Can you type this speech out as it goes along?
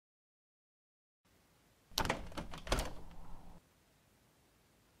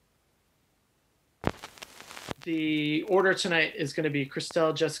The order tonight is going to be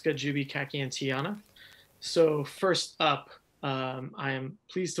Christell, Jessica, Jubi, Caki, and Tiana. So first up, I am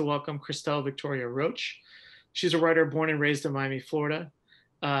pleased to welcome Christell Victoria Roach. She's a writer born and raised in Miami, Florida.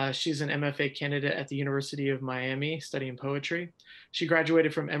 She's an MFA candidate at the University of Miami studying poetry. She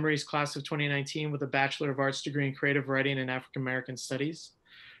graduated from Emory's class of 2019 with a Bachelor of Arts degree in creative writing and African American studies.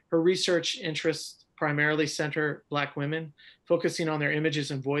 Her research interests primarily center Black women, focusing on their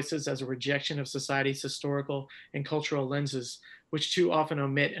images and voices as a rejection of society's historical and cultural lenses, which too often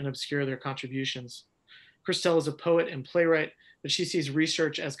omit and obscure their contributions. Christell is a poet and playwright, but she sees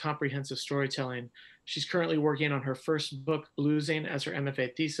research as comprehensive storytelling. She's currently working on her first book, Bluesing, as her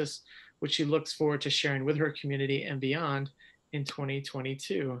MFA thesis, which she looks forward to sharing with her community and beyond in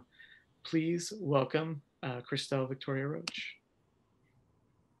 2022. Please welcome Christell Victoria Roach.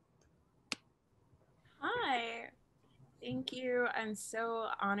 Hi, thank you. I'm so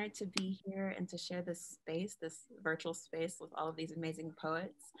honored to be here and to share this space, this virtual space with all of these amazing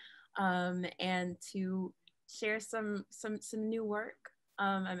poets, and to share some new work.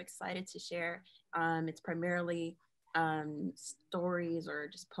 I'm excited to share. It's primarily stories or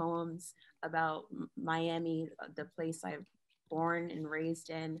just poems about Miami, the place I've born and raised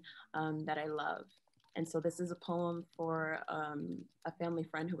in, that I love. And so this is a poem for a family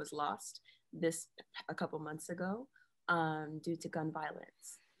friend who was lost a couple months ago due to gun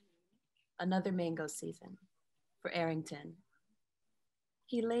violence. Another mango season for Arrington.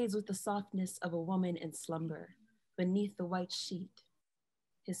 He lays with the softness of a woman in slumber beneath the white sheet,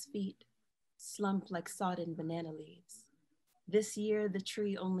 his feet slumped like sodden banana leaves. This year, the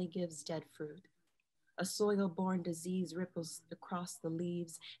tree only gives dead fruit. A soil-borne disease ripples across the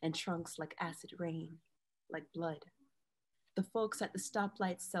leaves and trunks like acid rain, like blood. The folks at the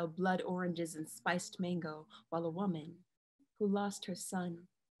stoplights sell blood oranges and spiced mango, while a woman who lost her son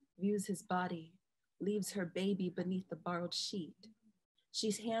views his body, leaves her baby beneath the borrowed sheet.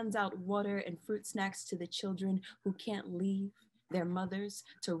 She hands out water and fruit snacks to the children who can't leave their mothers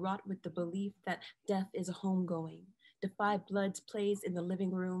to rot with the belief that death is a homegoing. Defy Bloods plays in the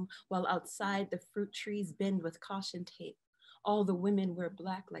living room while outside the fruit trees bend with caution tape. All the women wear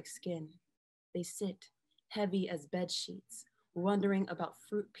black like skin. They sit heavy as bed sheets, wondering about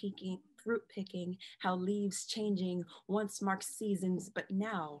fruit picking, how leaves changing once marked seasons, but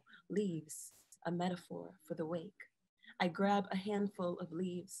now leaves, a metaphor for the wake. I grab a handful of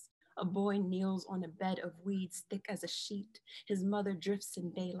leaves. A boy kneels on a bed of weeds thick as a sheet. His mother drifts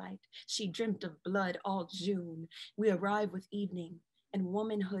in daylight. She dreamt of blood all June. We arrive with evening, and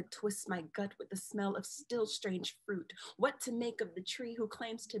womanhood twists my gut with the smell of still strange fruit. What to make of the tree who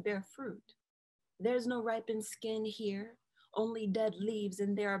claims to bear fruit? There's no ripened skin here, only dead leaves,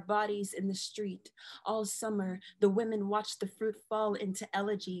 and there are bodies in the street. All summer, the women watch the fruit fall into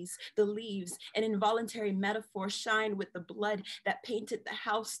elegies. The leaves, an involuntary metaphor, shine with the blood that painted the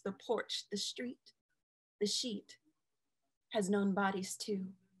house, the porch, the street. The sheet has known bodies too,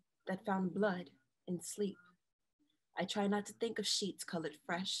 that found blood in sleep. I try not to think of sheets colored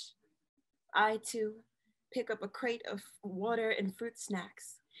fresh. I too pick up a crate of water and fruit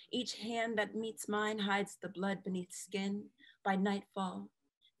snacks. Each hand that meets mine hides the blood beneath skin. By nightfall,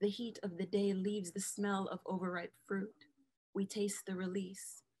 the heat of the day leaves the smell of overripe fruit. We taste the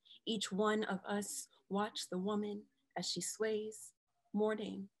release. Each one of us watch the woman as she sways,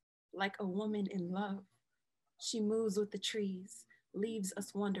 mourning like a woman in love. She moves with the trees, leaves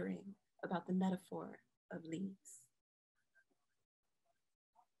us wondering about the metaphor of leaves.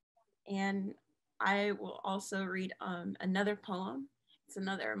 And I will also read another poem. It's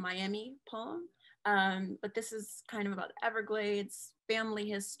another Miami poem, but this is kind of about Everglades, family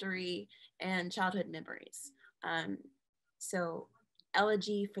history, and childhood memories. So,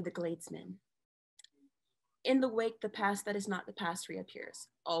 Elegy for the Gladesman. In the wake, the past that is not the past reappears,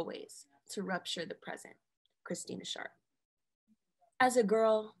 always, to rupture the present. Christina Sharp. As a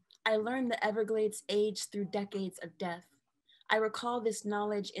girl, I learned the Everglades age through decades of death. I recall this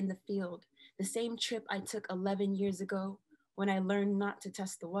knowledge in the field, the same trip I took 11 years ago when I learned not to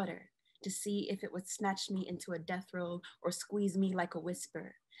test the water, to see if it would snatch me into a death roll or squeeze me like a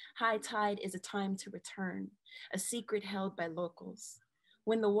whisper. High tide is a time to return, a secret held by locals.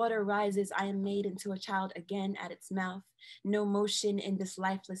 When the water rises, I am made into a child again at its mouth, no motion in this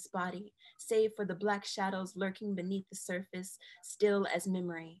lifeless body, save for the black shadows lurking beneath the surface, still as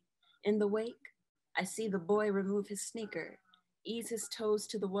memory. In the wake, I see the boy remove his sneaker, ease his toes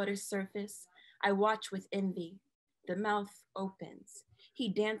to the water's surface. I watch with envy. The mouth opens. He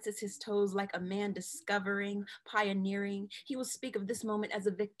dances his toes like a man discovering, pioneering. He will speak of this moment as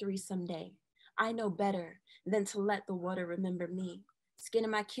a victory someday. I know better than to let the water remember me. Skin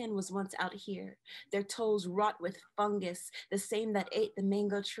of my kin was once out here, their toes wrought with fungus, the same that ate the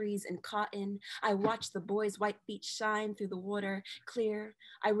mango trees and cotton. I watched the boys' white feet shine through the water, clear.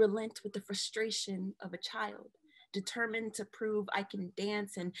 I relent with the frustration of a child, determined to prove I can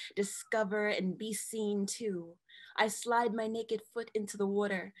dance and discover and be seen too. I slide my naked foot into the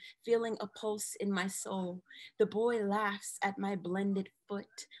water, feeling a pulse in my soul. The boy laughs at my blended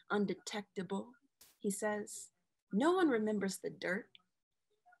foot, undetectable. He says, "No one remembers the dirt,"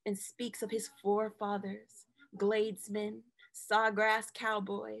 and speaks of his forefathers, gladesmen, sawgrass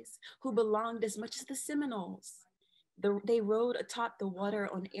cowboys, who belonged as much as the Seminoles. They rode atop the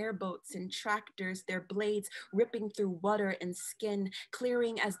water on airboats and tractors, their blades ripping through water and skin,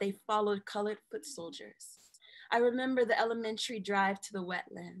 clearing as they followed colored foot soldiers. I remember the elementary drive to the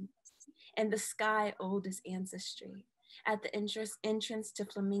wetlands and the sky old as ancestry. At the entrance to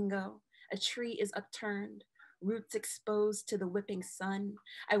Flamingo, a tree is upturned, roots exposed to the whipping sun.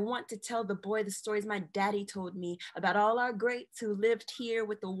 I want to tell the boy the stories my daddy told me about all our greats who lived here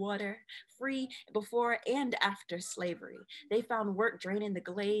with the water, free before and after slavery. They found work draining the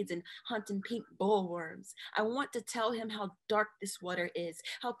glades and hunting pink bullworms. I want to tell him how dark this water is,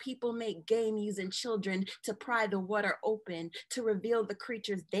 how people make game using children to pry the water open, to reveal the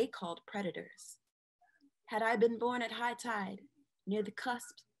creatures they called predators. Had I been born at high tide, near the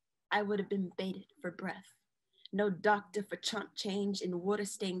cusp, I would have been baited for breath. No doctor for chump change in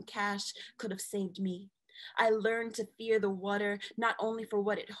water-stained cash could have saved me. I learned to fear the water, not only for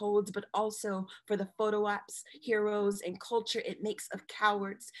what it holds, but also for the photo ops, heroes, and culture it makes of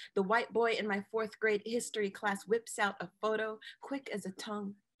cowards. The white boy in my 4th grade history class whips out a photo, quick as a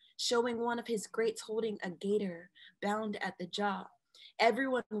tongue, showing one of his greats holding a gator bound at the jaw.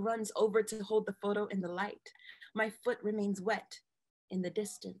 Everyone runs over to hold the photo in the light. My foot remains wet in the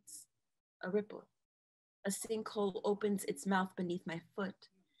distance, a ripple. A sinkhole opens its mouth beneath my foot.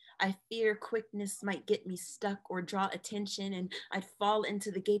 I fear quickness might get me stuck or draw attention and I'd fall into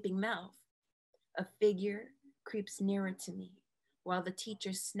the gaping mouth. A figure creeps nearer to me while the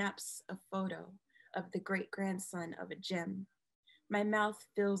teacher snaps a photo of the great-grandson of a gem. My mouth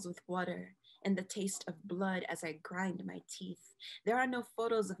fills with water and the taste of blood as I grind my teeth. There are no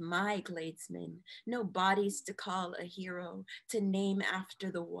photos of my gladesmen, no bodies to call a hero, to name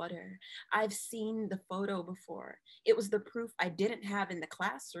after the water. I've seen the photo before. It was the proof I didn't have in the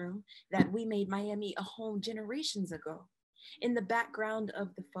classroom that we made Miami a home generations ago. In the background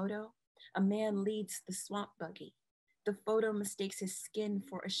of the photo, a man leads the swamp buggy. The photo mistakes his skin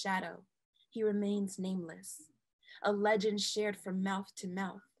for a shadow. He remains nameless. A legend shared from mouth to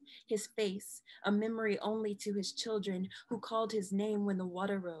mouth. His face, a memory only to his children who called his name when the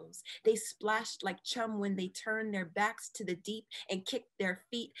water rose. They splashed like chum when they turned their backs to the deep and kicked their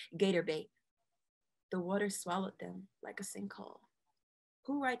feet gator bait. The water swallowed them like a sinkhole.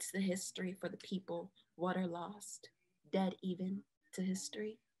 Who writes the history for the people water lost, dead even to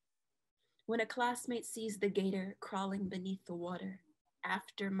history? When a classmate sees the gator crawling beneath the water,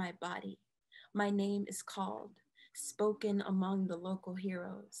 after my body, my name is called, spoken among the local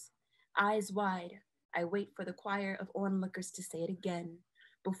heroes. Eyes wide, I wait for the choir of onlookers to say it again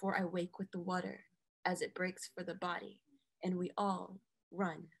before I wake with the water as it breaks for the body, and we all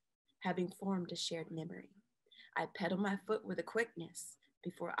run, having formed a shared memory. I pedal my foot with a quickness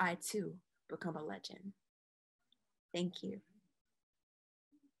before I too become a legend. Thank you.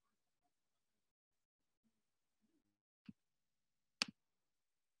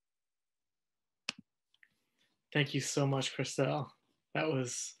 Thank you so much, Christell. That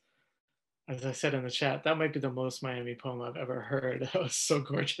was, as I said in the chat, that might be the most Miami poem I've ever heard. That was so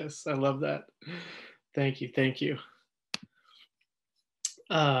gorgeous. I love that. Thank you. Thank you.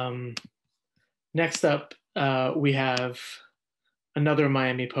 Next up, we have another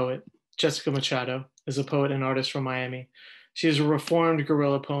Miami poet. Jessica Machado is a poet and artist from Miami. She is a reformed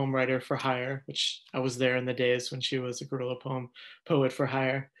guerrilla poem writer for hire, which I was there in the days when she was a guerrilla poem poet for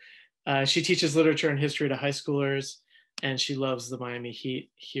hire. She teaches literature and history to high schoolers, and she loves the Miami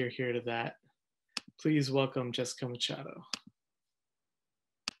heat. Here to that. Please welcome Jessica Machado.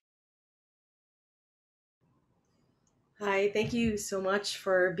 Hi, thank you so much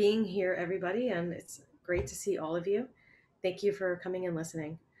for being here, everybody, and it's great to see all of you. Thank you for coming and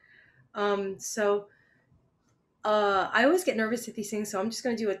listening. I always get nervous at these things, so I'm just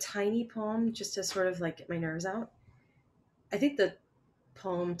going to do a tiny poem just to sort of like get my nerves out. I think the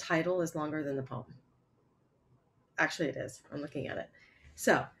poem title is longer than the poem. Actually, it is. I'm looking at it.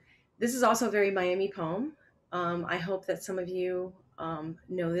 So this is also a very Miami poem. I hope that some of you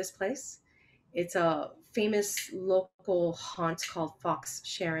know this place. It's a famous local haunt called Fox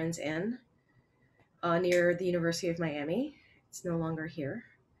Sharon's Inn near the University of Miami. It's no longer here.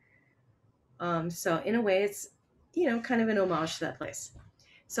 So in a way, it's, kind of an homage to that place.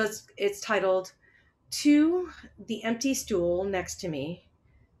 So it's titled "To the Empty Stool Next to Me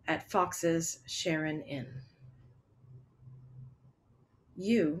at Fox's Sharon Inn."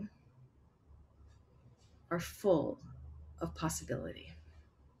 You are full of possibility.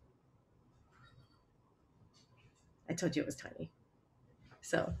 I told you it was tiny.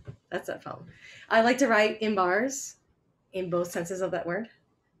 So that's that poem. I like to write in bars, in both senses of that word.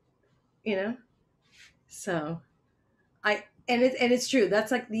 So it's true.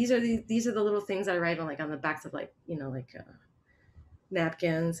 That's like these are the little things I write on the backs of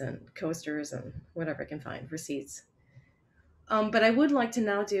napkins and coasters and whatever I can find, receipts. But I would like to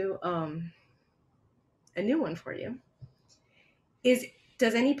now do a new one for you.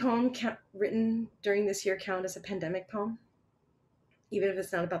 Does any poem written during this year count as a pandemic poem, even if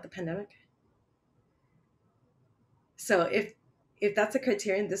it's not about the pandemic? So if that's a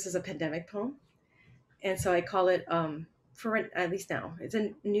criterion, this is a pandemic poem, and so I call it for at least now. It's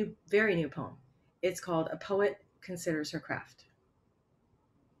a very new poem. It's called "A Poet Considers Her Craft."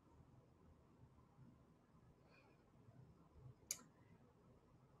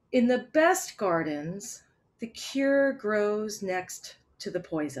 In the best gardens, the cure grows next to the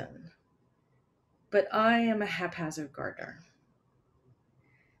poison, but I am a haphazard gardener.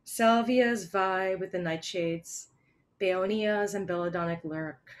 Salvias vie with the nightshades, beonias and belladonic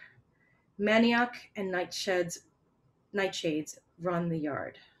lurk. Manioc and nightshades run the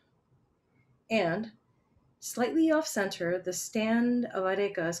yard. And, slightly off center, the stand of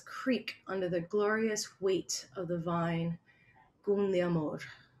arecas creak under the glorious weight of the vine Gun de Amor.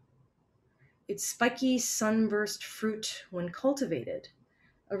 Its spiky sunburst fruit, when cultivated,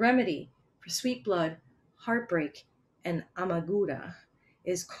 a remedy for sweet blood, heartbreak, and amargura,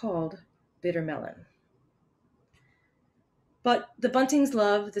 is called bitter melon. But the buntings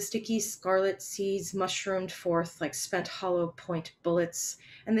love the sticky scarlet seeds mushroomed forth like spent hollow point bullets,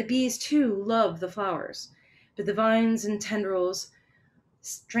 and the bees too love the flowers, but the vines and tendrils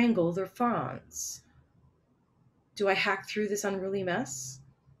strangle their fronds. Do I hack through this unruly mess?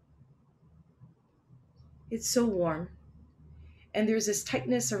 It's so warm, and there's this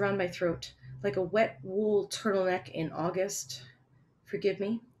tightness around my throat, like a wet wool turtleneck in August. Forgive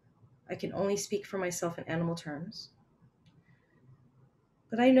me, I can only speak for myself in animal terms.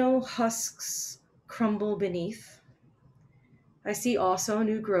 But I know husks crumble beneath. I see also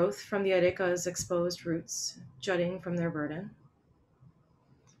new growth from the areca's exposed roots, jutting from their burden.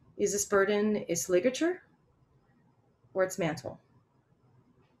 Is this burden its ligature or its mantle?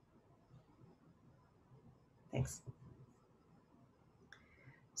 Thanks.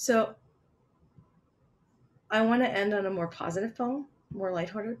 So I want to end on a more positive poem, more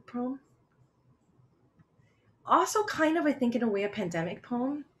lighthearted poem. Also kind of, I think, in a way, a pandemic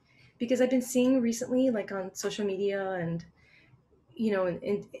poem, because I've been seeing recently, like on social media and,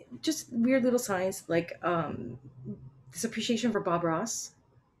 and just weird little signs, like this appreciation for Bob Ross,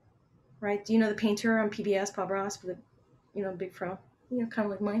 right? Do you know the painter on PBS, Bob Ross, with a, big fro, kind of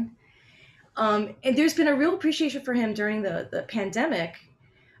like mine? And there's been a real appreciation for him during the pandemic,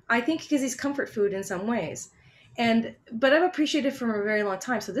 I think because he's comfort food in some ways. But I've appreciated for a very long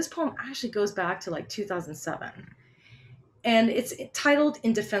time. So this poem actually goes back to like 2007. And it's titled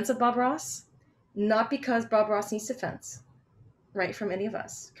 "In Defense of Bob Ross," not because Bob Ross needs defense, right, from any of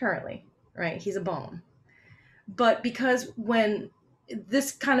us currently, right? He's a bomb. But because when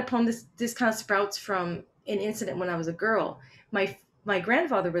this kind of poem, this kind of sprouts from an incident when I was a girl. My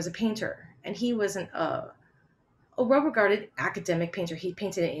grandfather was a painter, and he was a well-regarded academic painter. He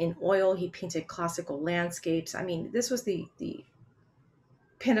painted in oil. He painted classical landscapes. I mean, this was the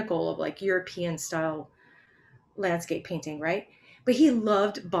pinnacle of like European style landscape painting, right? But he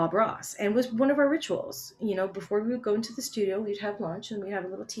loved Bob Ross, and was one of our rituals. Before we would go into the studio, we'd have lunch and we'd have a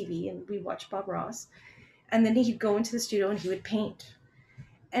little TV and we'd watch Bob Ross. And then he'd go into the studio and he would paint.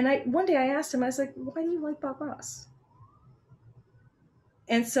 And one day I asked him, I was like, why do you like Bob Ross?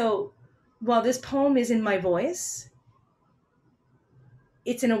 And so while this poem is in my voice,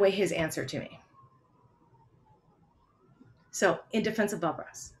 it's in a way his answer to me. So, in defense of Bob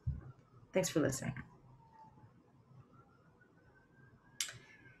Ross. Thanks for listening.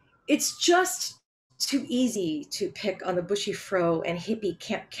 It's just too easy to pick on the bushy fro and hippie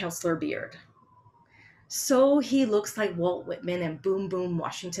camp counselor beard. So he looks like Walt Whitman and Boom Boom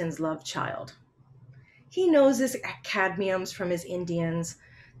Washington's love child. He knows his cadmiums from his Indians,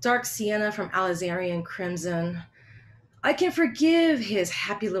 dark sienna from Alizarian crimson. I can forgive his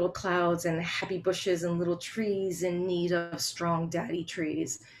happy little clouds and happy bushes and little trees in need of strong daddy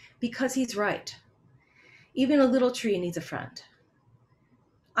trees, because he's right. Even a little tree needs a friend.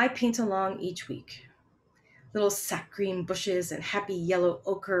 I paint along each week. Little sack green bushes and happy yellow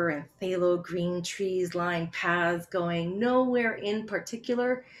ochre and phthalo green trees line paths going nowhere in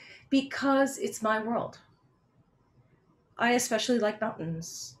particular because it's my world. I especially like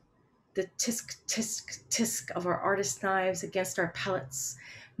mountains. The tisk, tisk, tisk of our artist knives against our palettes,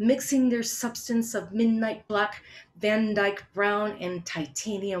 mixing their substance of midnight black, Van Dyke brown, and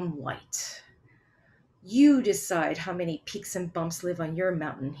titanium white. You decide how many peaks and bumps live on your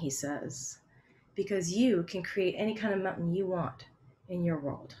mountain, he says, because you can create any kind of mountain you want in your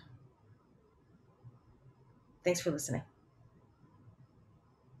world. Thanks for listening.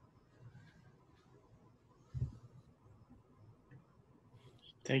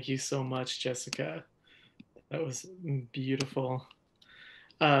 Thank you so much, Jessica. That was beautiful.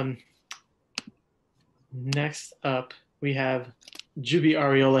 Next up, we have Jubi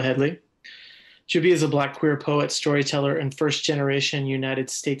Arriola-Headley. Jubi is a Black queer poet, storyteller, and first-generation United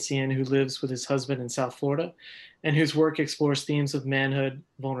Statesian who lives with his husband in South Florida, and whose work explores themes of manhood,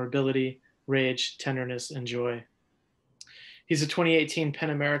 vulnerability, rage, tenderness, and joy. He's a 2018 PEN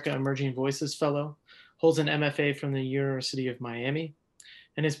America Emerging Voices Fellow, holds an MFA from the University of Miami,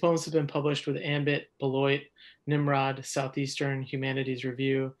 and his poems have been published with Ambit, Beloit, Nimrod, Southeastern, Humanities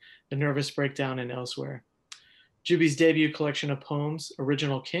Review, The Nervous Breakdown, and elsewhere. Jubi's debut collection of poems,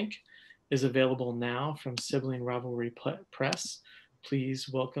 Original Kink, is available now from Sibling Rivalry Press. Please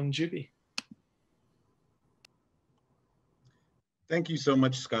welcome Jubi. Thank you so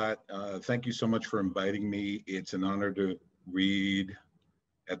much, Scott. Thank you so much for inviting me. It's an honor to read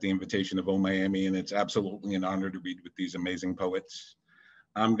at the invitation of Miami, and it's absolutely an honor to read with these amazing poets.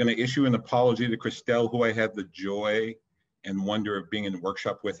 I'm going to issue an apology to Christell, who I had the joy and wonder of being in a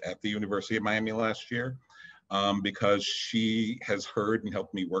workshop with at the University of Miami last year, because she has heard and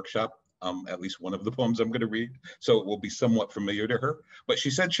helped me workshop at least one of the poems I'm going to read. So it will be somewhat familiar to her, but she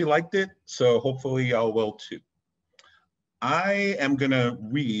said she liked it. So hopefully y'all will too. I am going to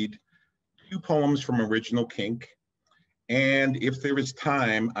read 2 poems from Original Kink. And if there is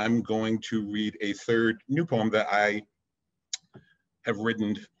time, I'm going to read a 3rd new poem that I have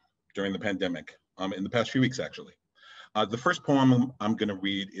written during the pandemic, in the past few weeks, actually. The first poem I'm going to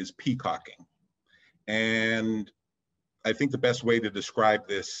read is Peacocking. And I think the best way to describe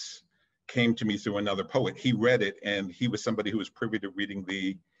this came to me through another poet. He read it, and he was somebody who was privy to reading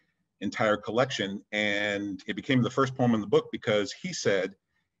the entire collection. And it became the first poem in the book because he said,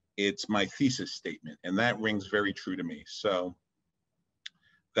 it's my thesis statement. And that rings very true to me. So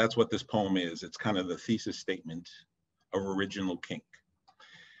that's what this poem is. It's kind of the thesis statement of Original Kink.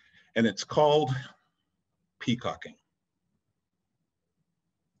 And it's called Peacocking.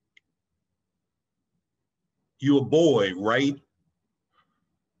 You a boy, right?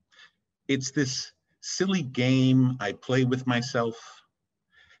 It's this silly game I play with myself,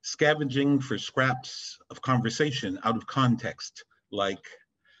 scavenging for scraps of conversation out of context, like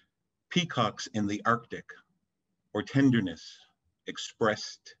peacocks in the Arctic, or tenderness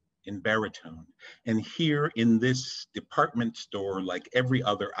expressed in baritone. And here in this department store, like every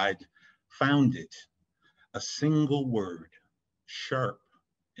other, I'd found it, a single word, sharp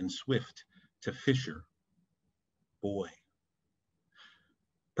and swift to Fisher, boy.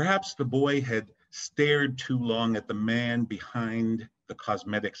 Perhaps the boy had stared too long at the man behind the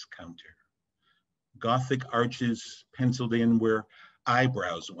cosmetics counter. Gothic arches penciled in where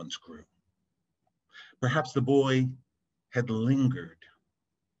eyebrows once grew. Perhaps the boy had lingered,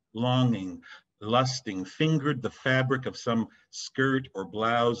 longing, lusting, fingered the fabric of some skirt or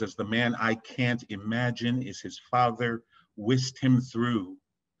blouse as the man I can't imagine is his father whisked him through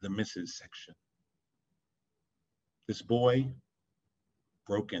the misses section. This boy,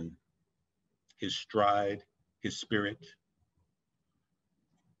 broken, his stride, his spirit.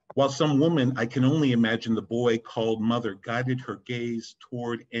 While some woman, I can only imagine the boy called mother, guided her gaze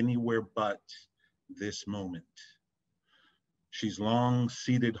toward anywhere but this moment. She's long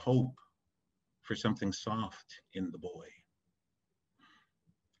seated hope for something soft in the boy.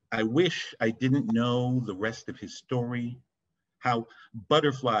 I wish I didn't know the rest of his story, how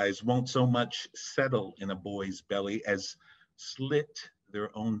butterflies won't so much settle in a boy's belly as slit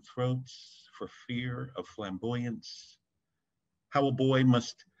their own throats for fear of flamboyance, how a boy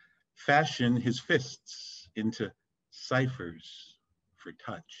must fashion his fists into ciphers for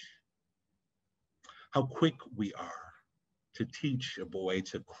touch, how quick we are to teach a boy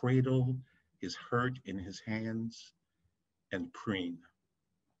to cradle his hurt in his hands and preen.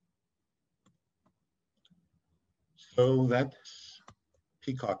 So that's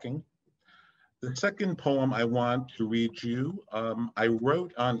Peacocking. The second poem I want to read you, I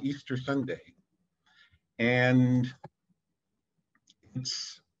wrote on Easter Sunday. And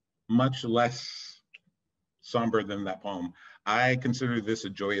it's much less somber than that poem. I consider this a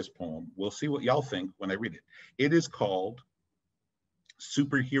joyous poem. We'll see what y'all think when I read it. It is called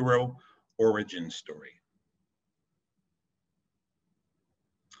Superhero Origin Story.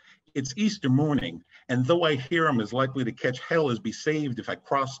 It's Easter morning, and though I hear I'm as likely to catch hell as be saved if I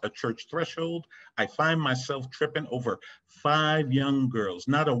cross a church threshold, I find myself tripping over 5 young girls,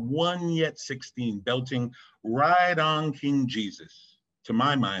 not a one yet 16, belting "Ride on King Jesus." To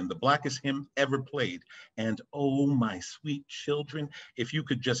my mind, the blackest hymn ever played. And oh, my sweet children, if you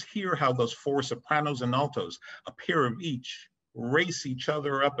could just hear how those 4 sopranos and altos, a pair of each, race each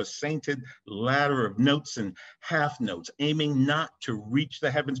other up a sainted ladder of notes and half notes, aiming not to reach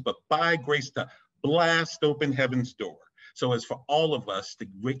the heavens, but by grace to blast open heaven's door. So as for all of us to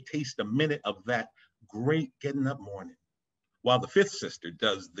taste a minute of that great getting up morning, while the 5th sister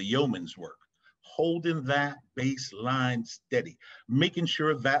does the yeoman's work, holding that bass line steady, making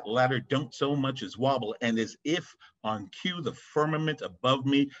sure that ladder don't so much as wobble, and as if on cue, the firmament above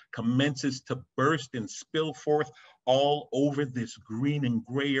me commences to burst and spill forth all over this green and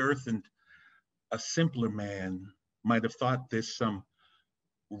gray earth. And a simpler man might have thought this some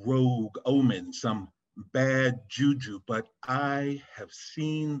rogue omen, some bad juju, but I have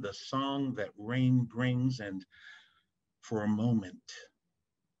seen the song that rain brings, and for a moment,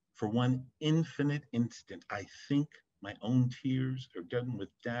 for one infinite instant, I think my own tears are done with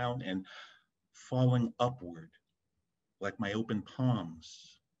down and falling upward like my open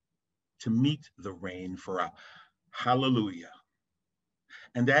palms to meet the rain for a hallelujah.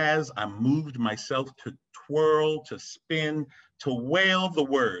 And as I moved myself to twirl, to spin, to wail the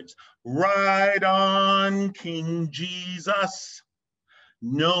words, "Ride on, King Jesus,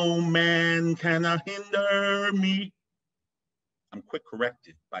 no man can hinder me," I'm quick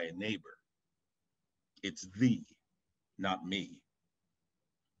corrected by a neighbor. It's thee, not me.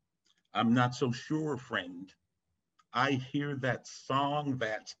 I'm not so sure, friend. I hear that song,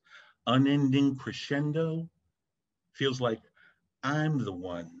 that unending crescendo, feels like I'm the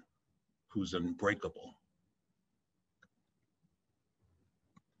one who's unbreakable.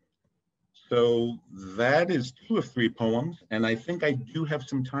 So that is 2 of 3 poems, and I think I do have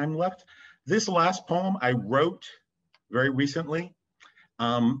some time left. This last poem I wrote very recently,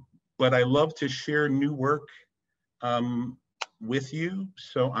 but I love to share new work with you,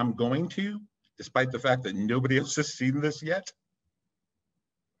 so I'm going to, despite the fact that nobody else has seen this yet.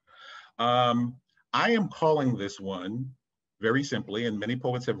 I am calling this one, very simply, and many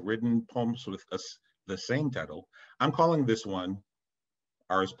poets have written poems with the same title, I'm calling this one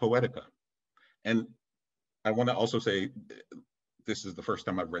Ars Poetica. And I want to also say, this is the first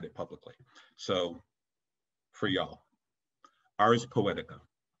time I've read it publicly. So for y'all, Ars Poetica.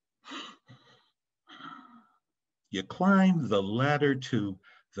 You climb the ladder to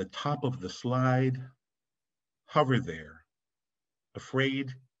the top of the slide, hover there,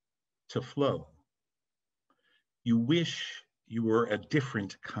 afraid to flow. You wish you were a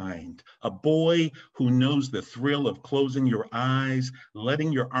different kind, a boy who knows the thrill of closing your eyes,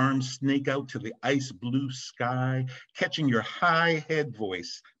 letting your arms snake out to the ice blue sky, catching your high head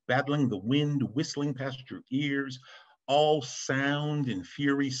voice, battling the wind, whistling past your ears, all sound and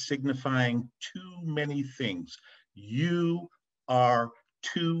fury signifying too many things. You are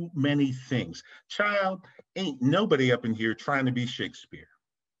too many things. Child, ain't nobody up in here trying to be Shakespeare.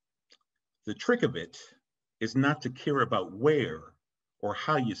 The trick of it is not to care about where or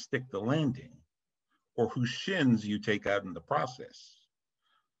how you stick the landing or whose shins you take out in the process.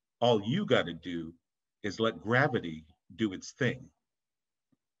 All you got to do is let gravity do its thing.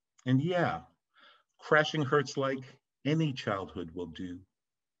 And yeah, crashing hurts like any childhood will do,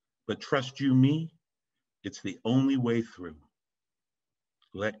 but trust you me, it's the only way through.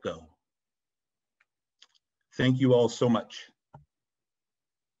 Let go. Thank you all so much.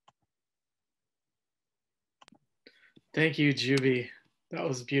 Thank you, Jubi. That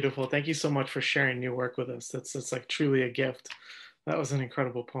was beautiful. Thank you so much for sharing new work with us. That's like truly a gift. That was an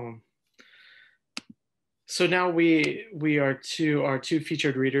incredible poem. So now we are to our 2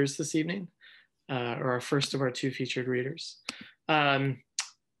 featured readers this evening, or our first of our 2 featured readers.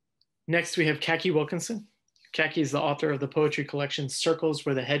 Next, we have Caki Wilkinson. Caki is the author of the poetry collection Circles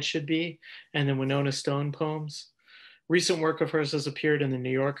Where the Head Should Be and the Winona Stone poems. Recent work of hers has appeared in the New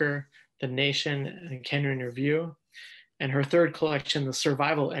Yorker, the Nation, and Kenyon Review. And her 3rd collection, The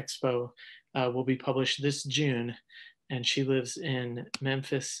Survival Expo, will be published this June. And she lives in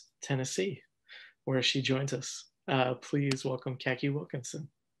Memphis, Tennessee, where she joins us. Please welcome Caki Wilkinson.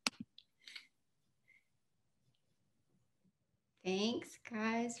 Thanks,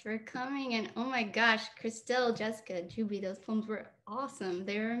 guys, for coming. And oh my gosh, Christell, Jessica, Jubi, those poems were awesome.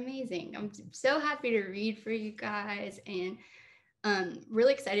 They were amazing. I'm so happy to read for you guys, and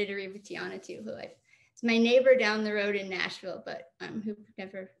really excited to read with Tiana too, who it's my neighbor down the road in Nashville, but who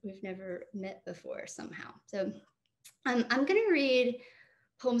we've never met before somehow. So I'm gonna read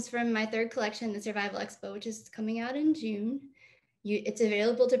poems from my third collection, the Survival Expo, which is coming out in June. It's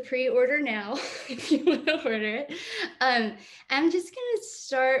available to pre-order now if you want to order it. I'm just going to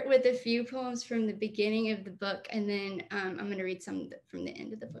start with a few poems from the beginning of the book, and then I'm going to read some from the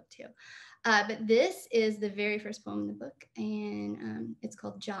end of the book too. But this is the very first poem in the book, and it's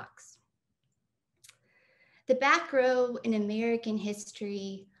called Jocks. The back row in American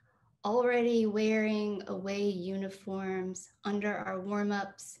history, already wearing away uniforms under our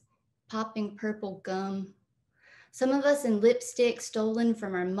warm-ups, popping purple gum. Some of us in lipstick stolen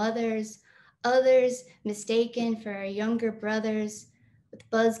from our mothers, others mistaken for our younger brothers with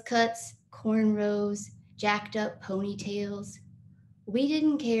buzz cuts, cornrows, jacked up ponytails. We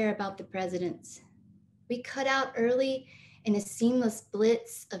didn't care about the presidents. We cut out early in a seamless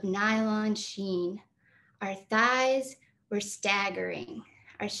blitz of nylon sheen. Our thighs were staggering,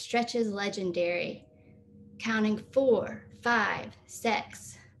 our stretches legendary, counting 4, 5,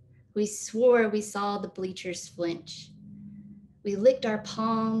 sex. We swore we saw the bleachers flinch. We licked our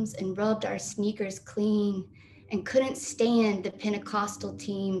palms and rubbed our sneakers clean and couldn't stand the Pentecostal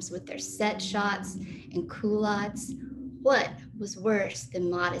teams with their set shots and culottes. What was worse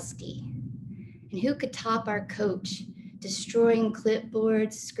than modesty? And who could top our coach, destroying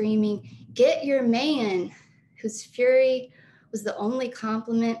clipboards, screaming, "Get your man," whose fury was the only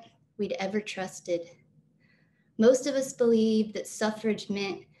compliment we'd ever trusted. Most of us believed that suffrage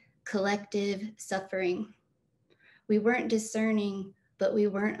meant collective suffering. We weren't discerning, but we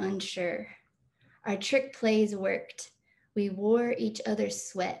weren't unsure. Our trick plays worked. We wore each other's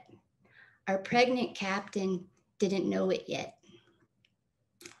sweat. Our pregnant captain didn't know it yet.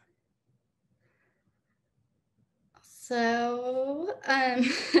 So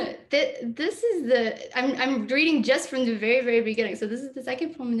this is I'm reading just from the very, very beginning. So this is the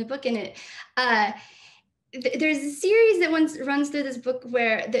second poem in the book, and there's a series that runs through this book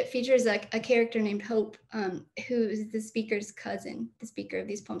that features a character named Hope, who is the speaker's cousin, the speaker of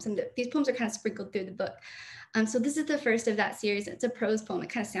these poems. And these poems are kind of sprinkled through the book. So this is the first of that series. It's a prose poem. It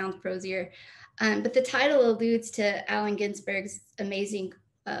kind of sounds prosier. But the title alludes to Allen Ginsberg's amazing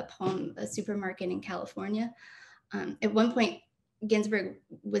poem, A Supermarket in California. At one point, Ginsberg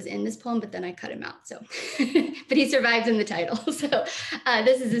was in this poem, but then I cut him out. So, but he survives in the title. So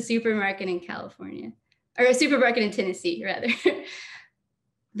this is A Supermarket in California. Or a supermarket in Tennessee, rather.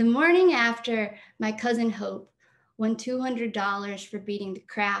 The morning after my cousin Hope won $200 for beating the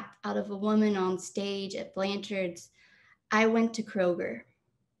crap out of a woman on stage at Blanchard's, I went to Kroger.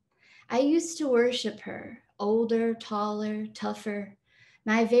 I used to worship her, older, taller, tougher,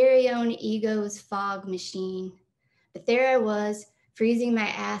 my very own ego's fog machine. But there I was, freezing my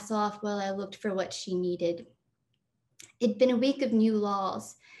ass off while I looked for what she needed. It'd been a week of new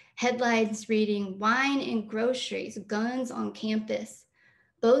laws. Headlines reading, "Wine and groceries, guns on campus."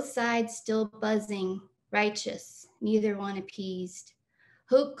 Both sides still buzzing, righteous, neither one appeased.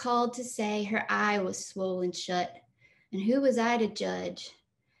 Hope called to say her eye was swollen shut. And who was I to judge?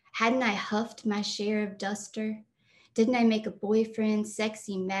 Hadn't I huffed my share of duster? Didn't I make a boyfriend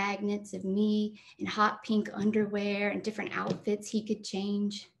sexy magnets of me in hot pink underwear and different outfits he could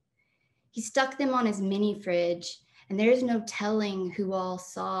change? He stuck them on his mini fridge, and there's no telling who all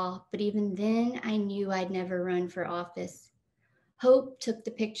saw, but even then I knew I'd never run for office. Hope took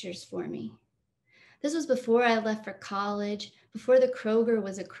the pictures for me. This was before I left for college, before the Kroger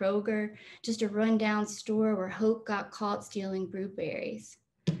was a Kroger, just a rundown store where Hope got caught stealing blueberries.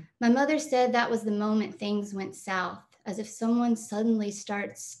 My mother said that was the moment things went south, as if someone suddenly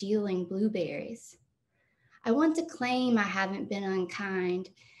starts stealing blueberries. I want to claim I haven't been unkind.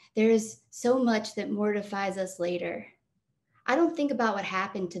 There is so much that mortifies us later. I don't think about what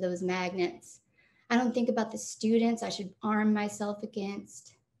happened to those magnets. I don't think about the students I should arm myself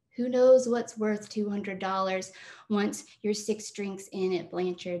against. Who knows what's worth $200 once you're 6 drinks in at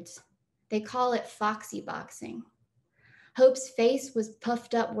Blanchard's? They call it foxy boxing. Hope's face was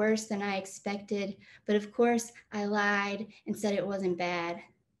puffed up worse than I expected, but of course I lied and said it wasn't bad.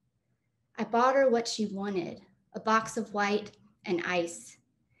 I bought her what she wanted, a box of white and ice.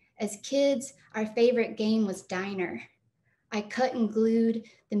 As kids, our favorite game was diner. I cut and glued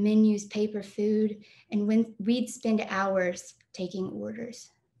the menu's paper food, and we'd spend hours taking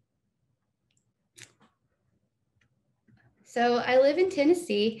orders. So I live in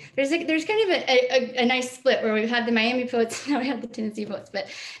Tennessee. There's kind of a nice split where we've had the Miami poets, now we have the Tennessee poets. But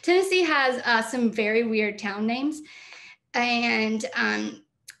Tennessee has some very weird town names. And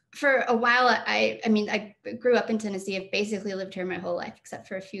for a while, I grew up in Tennessee. I've basically lived here my whole life, except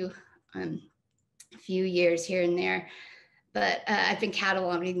for a few years here and there. But I've been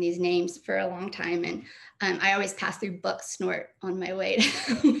cataloging these names for a long time, and I always pass through Buck Snort on my way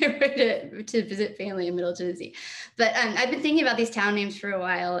to visit family in Middle Tennessee. But I've been thinking about these town names for a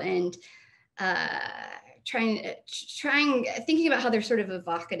while, and thinking about how they're sort of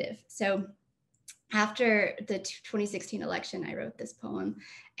evocative. So after the 2016 election, I wrote this poem,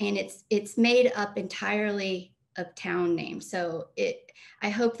 and it's made up entirely of town names. So I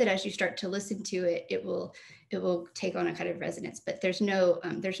hope that as you start to listen to it, it will take on a kind of resonance. But there's no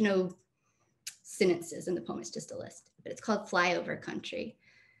sentences in the poem. It's just a list. But it's called Flyover Country,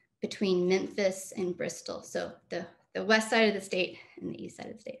 between Memphis and Bristol. So the west side of the state and the east side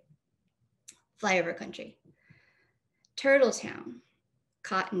of the state. Flyover Country. Turtletown,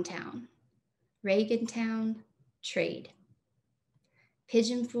 Cotton Town, Reagantown, Trade.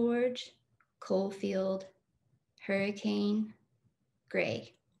 Pigeon Forge, Coalfield, Hurricane,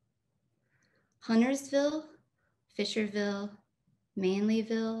 Gray. Huntersville, Fisherville,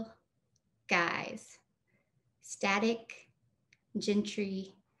 Manlyville, Guys. Static,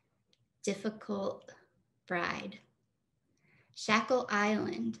 Gentry, Difficult, Bride. Shackle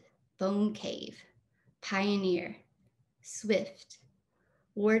Island, Bone Cave, Pioneer, Swift,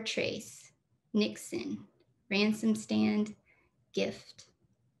 War Trace, Nixon, Ransom Stand, Gift.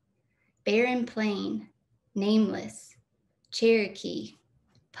 Barren Plain, Nameless, Cherokee,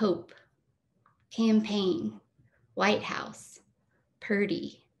 Pope. Campaign, White House,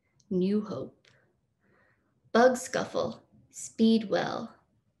 Purdy, New Hope. Bug Scuffle, Speedwell,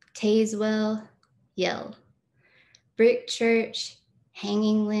 Tazewell, Yell. Brick Church,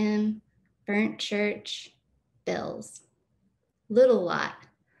 Hanging Limb, Burnt Church, Bells. Little Lot,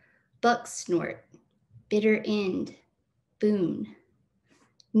 Buck Snort, Bitter End, Boone.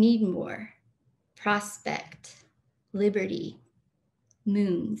 Needmore, Prospect, Liberty,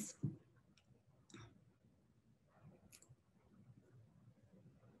 Moons.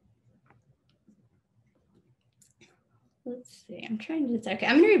 Let's see, I'm trying to decide. Okay,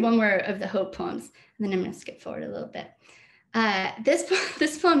 I'm gonna read one more of the Hope poems, and then I'm gonna skip forward a little bit.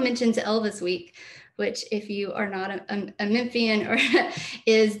 This poem mentions Elvis Week, which, if you are not a Memphian, or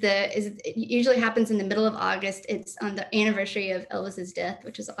it usually happens in the middle of August. It's on the anniversary of Elvis's death,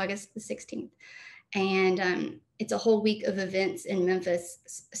 which is August the 16th. And it's a whole week of events in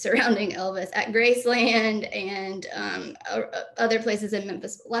Memphis surrounding Elvis at Graceland and other places in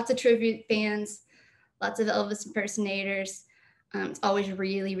Memphis. Lots of tribute bands, lots of Elvis impersonators. It's always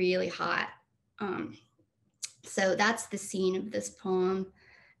really, really hot. So that's the scene of this poem.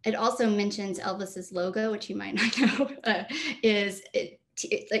 It also mentions Elvis's logo, which you might not know, is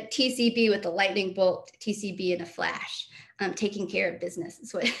like TCB with a lightning bolt, TCB in a flash, taking care of business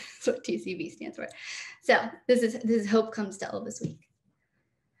is what TCB stands for. So this is Hope Comes to Elvis Week.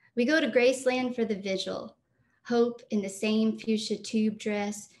 We go to Graceland for the vigil. Hope in the same fuchsia tube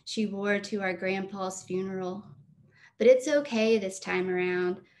dress she wore to our grandpa's funeral. But it's okay this time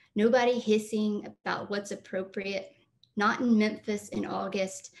around. Nobody hissing about what's appropriate. Not in Memphis in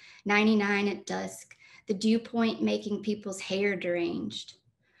August, 99 at dusk, the dew point making people's hair deranged.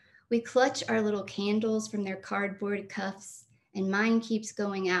 We clutch our little candles from their cardboard cuffs, and mine keeps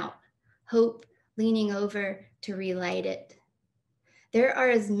going out, Hope leaning over to relight it. There are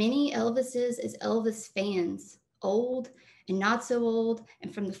as many Elvises as Elvis fans, old and not so old,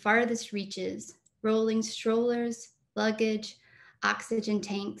 and from the farthest reaches, rolling strollers, luggage, oxygen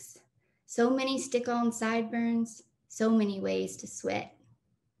tanks, so many stick-on sideburns, so many ways to sweat.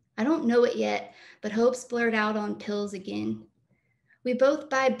 I don't know it yet, but Hope's blurred out on pills again. We both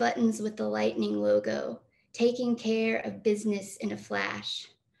buy buttons with the lightning logo, taking care of business in a flash.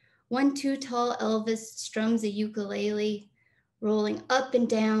 One too tall Elvis strums a ukulele, rolling up and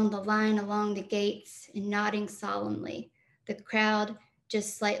down the line along the gates and nodding solemnly. The crowd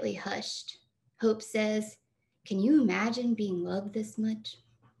just slightly hushed. Hope says, "Can you imagine being loved this much?"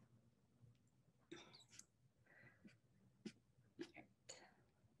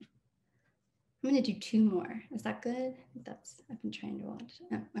 I'm gonna do two more. Is that good? I've been trying to watch.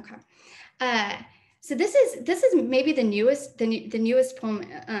 Oh, okay. So this is maybe the newest poem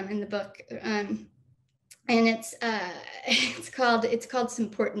in the book, and it's called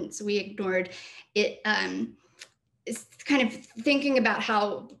Importance We Ignored. It's kind of thinking about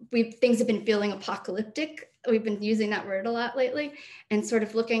how things have been feeling apocalyptic. We've been using that word a lot lately, and sort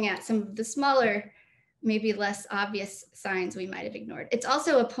of looking at some of the smaller maybe less obvious signs we might have ignored. It's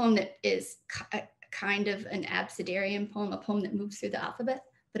also a poem that is kind of an abecedarian poem, a poem that moves through the alphabet,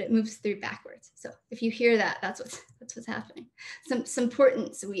 but it moves through backwards. So if you hear that, that's what's happening. Some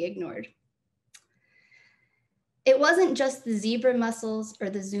importance we ignored. It wasn't just the zebra mussels or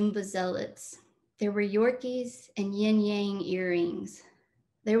the Zumba zealots. There were Yorkies and yin-yang earrings.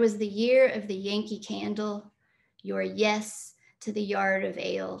 There was the year of the Yankee candle, your yes to the yard of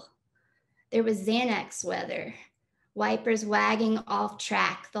ale. There was Xanax weather, wipers wagging off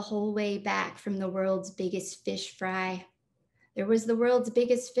track the whole way back from the world's biggest fish fry. There was the world's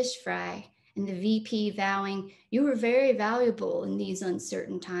biggest fish fry and the VP vowing, you were very valuable in these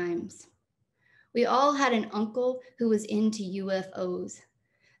uncertain times. We all had an uncle who was into UFOs.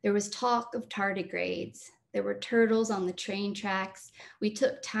 There was talk of tardigrades. There were turtles on the train tracks. We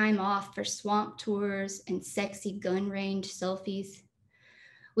took time off for swamp tours and sexy gun range selfies.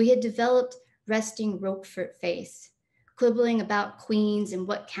 We had developed resting Roquefort face, quibbling about queens and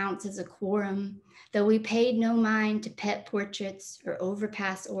what counts as a quorum, though we paid no mind to pet portraits or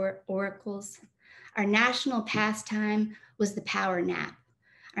overpass oracles. Our national pastime was the power nap.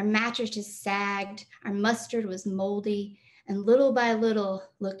 Our mattresses sagged, our mustard was moldy, and little by little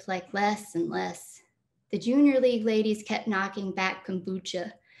looked like less and less. The junior league ladies kept knocking back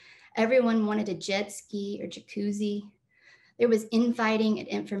kombucha. Everyone wanted a jet ski or jacuzzi. There was infighting at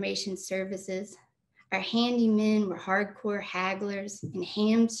information services. Our handymen were hardcore hagglers, and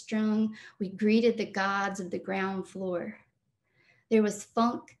hamstrung, we greeted the gods of the ground floor. There was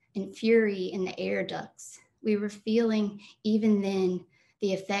funk and fury in the air ducts. We were feeling, even then,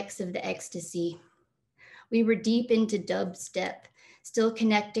 the effects of the ecstasy. We were deep into dubstep, still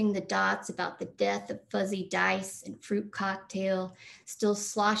connecting the dots about the death of fuzzy dice and fruit cocktail, still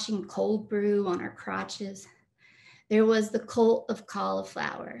sloshing cold brew on our crotches. There was the cult of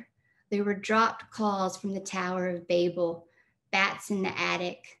cauliflower. There were dropped calls from the Tower of Babel, bats in the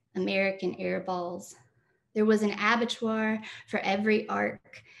attic, American air balls. There was an abattoir for every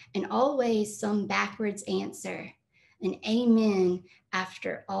arc, and always some backwards answer, an amen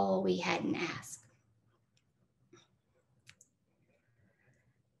after all we hadn't asked.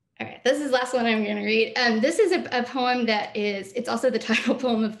 All right, this is the last one I'm going to read. This is a poem that it's also the title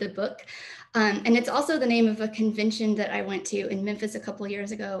poem of the book. And it's also the name of a convention that I went to in Memphis a couple of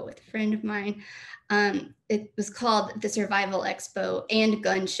years ago with a friend of mine. It was called the Survival Expo and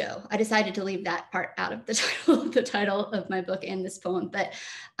Gun Show. I decided to leave that part out of the title of my book and this poem, but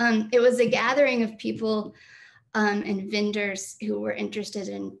it was a gathering of people and vendors who were interested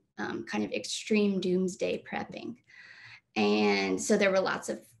in kind of extreme doomsday prepping. And so there were lots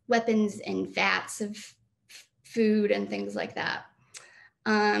of weapons and vats of food and things like that.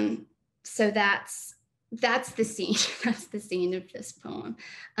 So that's the scene. That's the scene of this poem.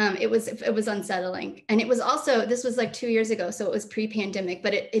 It was unsettling, and it was also, this was like 2 years ago, so it was pre-pandemic,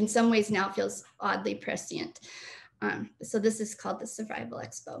 but it in some ways now feels oddly prescient. So this is called the Survival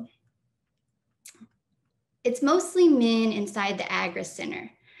Expo. It's mostly men inside the Agri Center,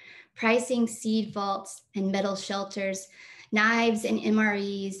 pricing seed vaults and metal shelters, knives and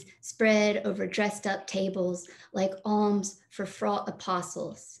MREs spread over dressed up tables like alms for fraught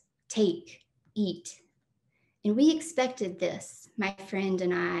apostles. Take, eat. And we expected this, my friend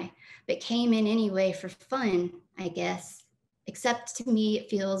and I, but came in anyway for fun, I guess. Except to me, it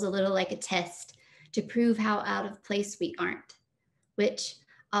feels a little like a test to prove how out of place we aren't, which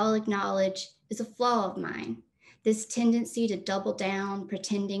I'll acknowledge is a flaw of mine. This tendency to double down,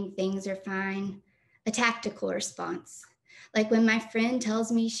 pretending things are fine, a tactical response. Like when my friend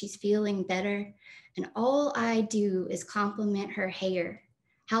tells me she's feeling better, and all I do is compliment her hair,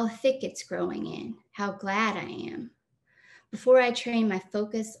 how thick it's growing in, how glad I am. Before I train my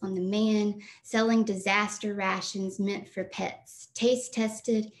focus on the man selling disaster rations meant for pets, taste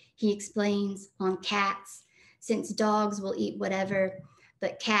tested, he explains, on cats, since dogs will eat whatever,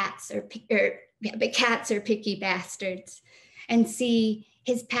 but cats are picky bastards. And see,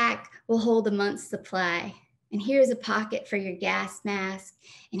 his pack will hold a month's supply. And here's a pocket for your gas mask.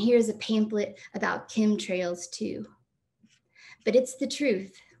 And here's a pamphlet about chemtrails too. But it's the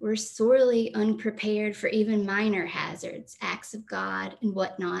truth. We're sorely unprepared for even minor hazards, acts of God and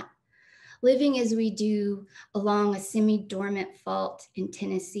whatnot. Living as we do along a semi-dormant fault in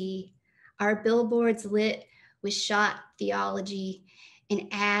Tennessee, our billboards lit with shot theology and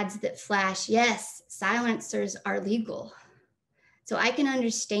ads that flash, yes, silencers are legal. So I can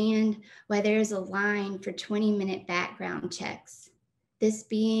understand why there's a line for 20-minute background checks. This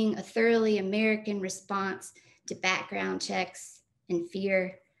being a thoroughly American response to background checks and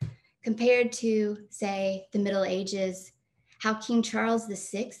fear, compared to, say, the Middle Ages, how King Charles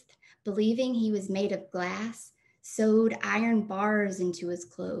VI believing he was made of glass, sewed iron bars into his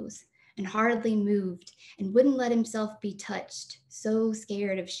clothes, and hardly moved and wouldn't let himself be touched, so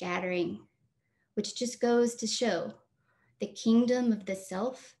scared of shattering, which just goes to show the kingdom of the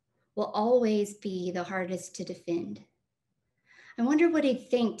self will always be the hardest to defend. I wonder what he'd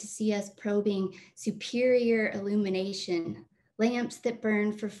think to see us probing superior illumination, lamps that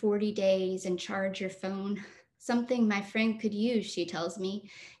burn for 40 days and charge your phone. Something my friend could use, she tells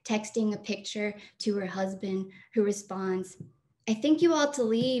me, texting a picture to her husband, who responds, "I think you ought to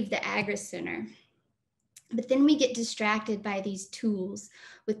leave the Agri Center." But then we get distracted by these tools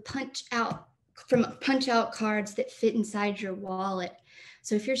with punch out cards that fit inside your wallet.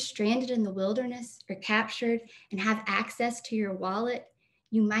 So if you're stranded in the wilderness or captured and have access to your wallet,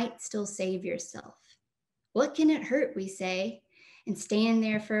 you might still save yourself. What can it hurt, we say, and stand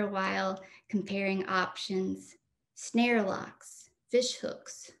there for a while comparing options: snare locks, fish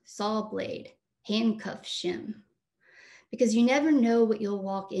hooks, saw blade, handcuff shim. Because you never know what you'll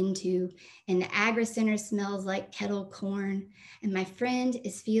walk into, and the Agri Center smells like kettle corn, and my friend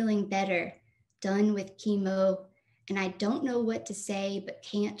is feeling better, done with chemo, and I don't know what to say but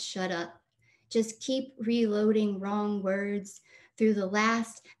can't shut up. Just keep reloading wrong words through the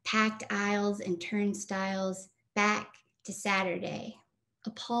last packed aisles and turnstiles back to Saturday.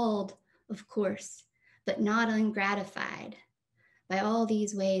 Appalled, of course, but not ungratified by all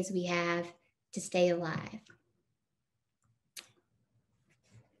these ways we have to stay alive.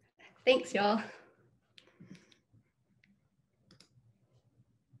 Thanks, y'all.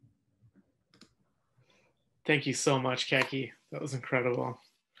 Thank you so much, Caki. That was incredible.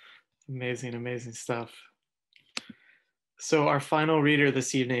 Amazing, amazing stuff. So our final reader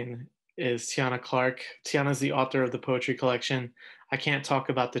this evening is Tiana Clark. Tiana is the author of the poetry collection I Can't Talk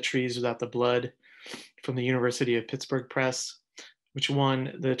About the Trees Without the Blood from the University of Pittsburgh Press, which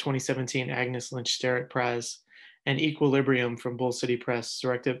won the 2017 Agnes Lynch Starrett Prize, and Equilibrium from Bull City Press,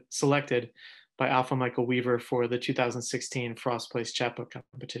 selected by Alpha Michael Weaver for the 2016 Frost Place Chapbook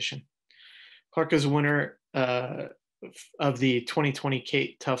competition. Clark is a winner of the 2020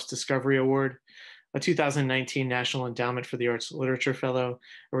 Kate Tufts Discovery Award, a 2019 National Endowment for the Arts Literature Fellow,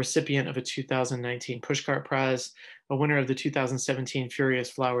 a recipient of a 2019 Pushcart Prize, a winner of the 2017 Furious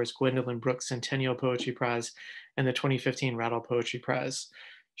Flowers Gwendolyn Brooks Centennial Poetry Prize, and the 2015 Rattle Poetry Prize.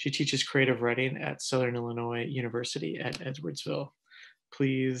 She teaches creative writing at Southern Illinois University at Edwardsville.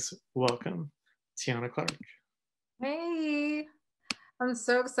 Please welcome Tiana Clark. Hey, I'm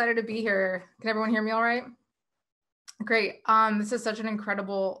so excited to be here. Can everyone hear me all right? Great. This is such an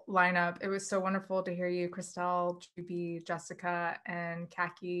incredible lineup. It was so wonderful to hear you, Christell, Jubi, Jessica, and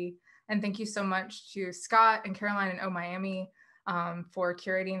Caki. And thank you so much to Scott and Caroline and Oh Miami for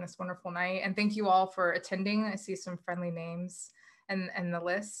curating this wonderful night. And thank you all for attending. I see some friendly names in the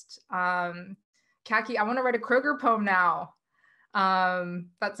list. Caki, I want to write a Kroger poem now.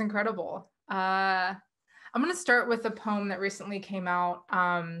 That's incredible. I'm going to start with a poem that recently came out.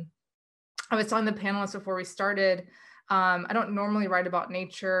 I was telling the panelists before we started, I don't normally write about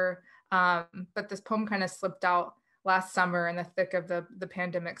nature, but this poem kind of slipped out last summer in the thick of the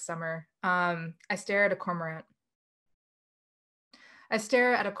pandemic summer. I stare at a cormorant. I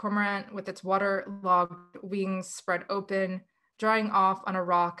stare at a cormorant with its waterlogged wings spread open, drying off on a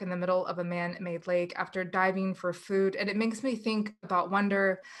rock in the middle of a man-made lake after diving for food. And it makes me think about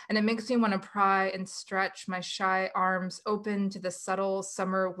wonder, and it makes me want to pry and stretch my shy arms open to the subtle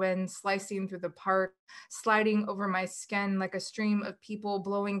summer wind slicing through the park, sliding over my skin like a stream of people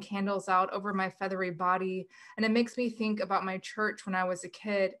blowing candles out over my feathery body. And it makes me think about my church when I was a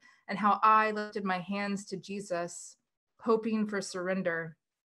kid and how I lifted my hands to Jesus, hoping for surrender,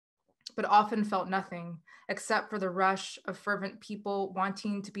 but often felt nothing except for the rush of fervent people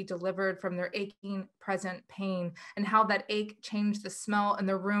wanting to be delivered from their aching present pain, and how that ache changed the smell in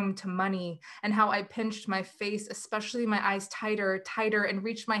the room to money, and how I pinched my face, especially my eyes tighter, and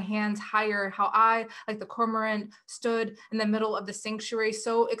reached my hands higher, how I, like the cormorant, stood in the middle of the sanctuary,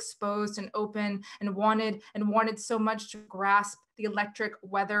 so exposed and open, and wanted so much to grasp the electric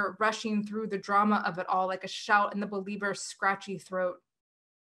weather rushing through the drama of it all like a shout in the believer's scratchy throat.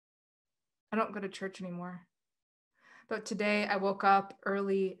 I don't go to church anymore. But today I woke up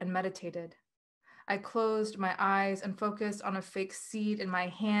early and meditated. I closed my eyes and focused on a fake seed in my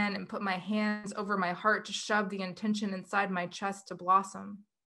hand and put my hands over my heart to shove the intention inside my chest to blossom.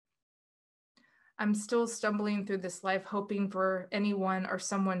 I'm still stumbling through this life hoping for anyone or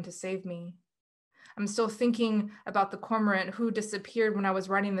someone to save me. I'm still thinking about the cormorant who disappeared when I was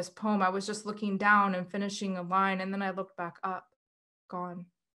writing this poem. I was just looking down and finishing a line, and then I looked back up, gone.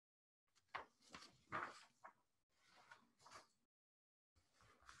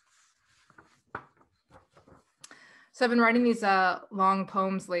 So I've been writing these long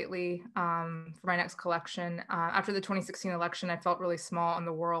poems lately for my next collection. After the 2016 election, I felt really small in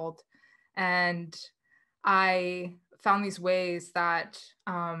the world. And I found these ways that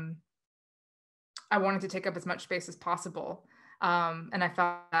I wanted to take up as much space as possible. And I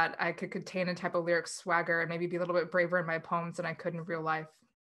found that I could contain a type of lyric swagger and maybe be a little bit braver in my poems than I could in real life.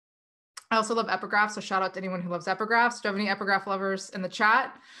 I also love epigraphs, so shout out to anyone who loves epigraphs. Do you have any epigraph lovers in the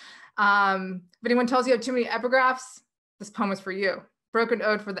chat? If anyone tells you have too many epigraphs, this poem is for you. Broken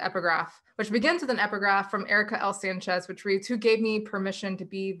Ode for the Epigraph, which begins with an epigraph from Erica L. Sanchez, which reads, "Who gave me permission to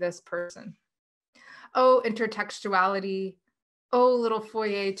be this person? Oh, intertextuality. Oh, little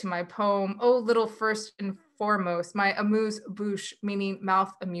foyer to my poem. Oh, little first and foremost, my amuse-bouche, meaning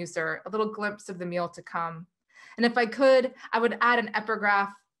mouth amuser, a little glimpse of the meal to come. And if I could, I would add an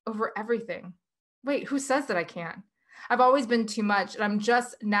epigraph over everything. Wait, who says that I can't? I've always been too much, and I'm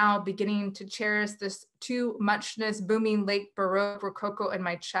just now beginning to cherish this too muchness, booming lake baroque rococo in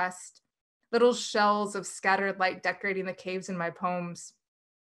my chest, little shells of scattered light decorating the caves in my poems.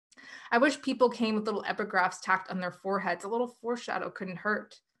 I wish people came with little epigraphs tacked on their foreheads. A little foreshadow couldn't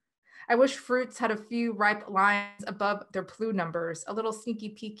hurt. I wish fruits had a few ripe lines above their clue numbers, a little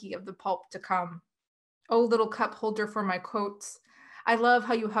sneaky peeky of the pulp to come. Oh, little cup holder for my quotes. I love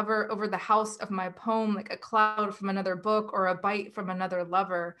how you hover over the house of my poem like a cloud from another book or a bite from another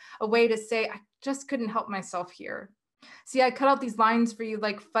lover, a way to say I just couldn't help myself here. See, I cut out these lines for you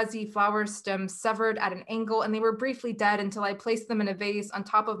like fuzzy flower stems severed at an angle, and they were briefly dead until I placed them in a vase on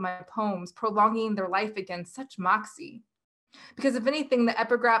top of my poems, prolonging their life again, such moxie. Because if anything, the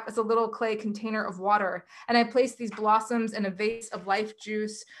epigraph is a little clay container of water, and I placed these blossoms in a vase of life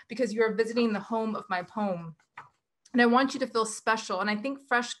juice because you are visiting the home of my poem. And I want you to feel special. And I think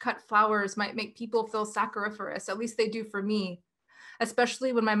fresh cut flowers might make people feel sacchariferous. At least they do for me.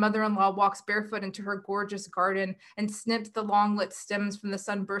 Especially when my mother-in-law walks barefoot into her gorgeous garden and snips the long lit stems from the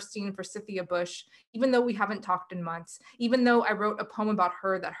sun-bursting forsythia bush, even though we haven't talked in months, even though I wrote a poem about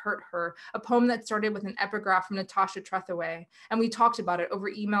her that hurt her, a poem that started with an epigraph from Natasha Trethewey. And we talked about it over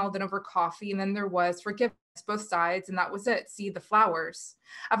email, then over coffee, and then there was forgiveness, both sides, and that was it. See the flowers.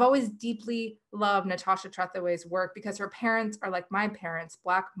 I've always deeply loved Natasha Trethewey's work because her parents are like my parents,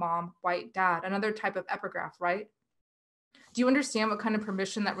 Black mom, white dad, another type of epigraph, right? Do you understand what kind of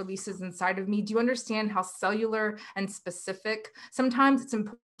permission that releases inside of me? Do you understand how cellular and specific? Sometimes it's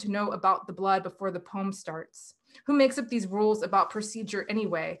important to know about the blood before the poem starts. Who makes up these rules about procedure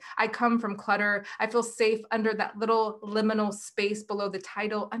anyway? I come from clutter. I feel safe under that little liminal space below the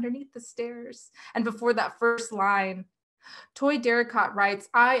title, underneath the stairs. And before that first line, Toy Derricott writes,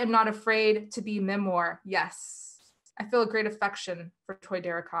 I am not afraid to be memoir. Yes. I feel a great affection for Toy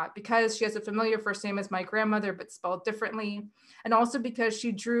Derricott because she has a familiar first name as my grandmother, but spelled differently. And also because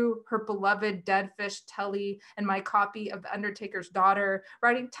she drew her beloved dead fish Telly in my copy of The Undertaker's Daughter,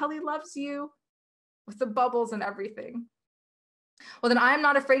 writing Telly loves you with the bubbles and everything. Well, then I am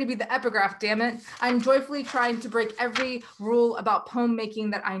not afraid to be the epigraph, damn it. I'm joyfully trying to break every rule about poem making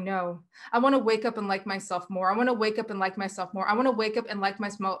that I know. I want to wake up and like myself more. I want to wake up and like myself more. I want to wake up and like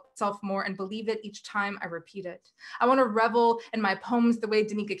myself more and believe it each time I repeat it. I want to revel in my poems the way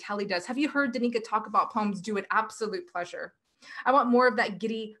Danica Kelly does. Have you heard Danica talk about poems? Do it, absolute pleasure. I want more of that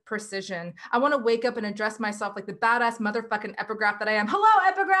giddy precision. I want to wake up and address myself like the badass motherfucking epigraph that I am. Hello,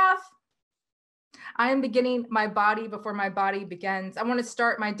 epigraph! I am beginning my body before my body begins. I want to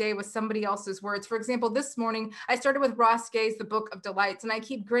start my day with somebody else's words. For example, this morning, I started with Ross Gay's The Book of Delights, and I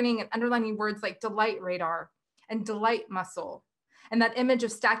keep grinning and underlining words like delight radar and delight muscle, and that image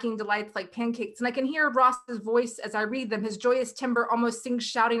of stacking delights like pancakes. And I can hear Ross's voice as I read them. His joyous timbre almost sings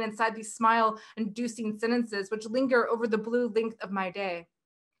shouting inside these smile-inducing sentences, which linger over the blue length of my day.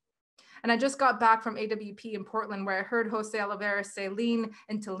 And I just got back from AWP in Portland, where I heard Jose Oliveira say, lean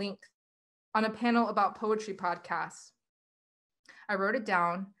into length, on a panel about poetry podcasts. I wrote it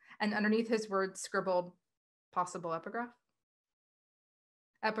down, and underneath his words scribbled, possible epigraph?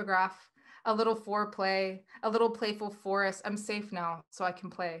 Epigraph, a little foreplay, a little playful forest. I'm safe now, so I can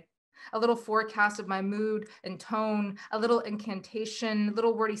play. A little forecast of my mood and tone, a little incantation,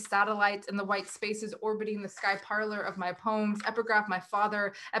 little wordy satellites in the white spaces orbiting the sky parlor of my poems. Epigraph my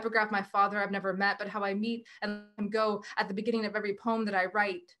father I've never met, but how I meet and let him go at the beginning of every poem that I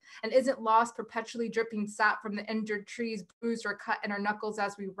write. And isn't lost perpetually dripping sap from the injured trees, bruised or cut in our knuckles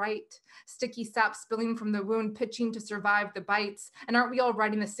as we write? Sticky sap spilling from the wound, pitching to survive the bites. And aren't we all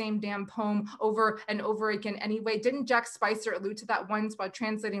writing the same damn poem over and over again anyway? Didn't Jack Spicer allude to that once while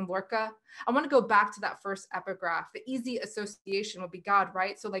translating Lorca America. I want to go back to that first epigraph. The easy association would be God,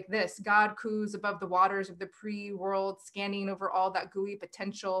 right? So like this, God coos above the waters of the pre-world, scanning over all that gooey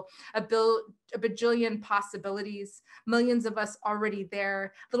potential, a bajillion possibilities, millions of us already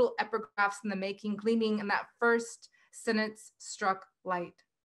there, little epigraphs in the making, gleaming in that first sentence struck light.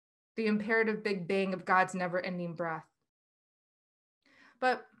 The imperative big bang of God's never-ending breath.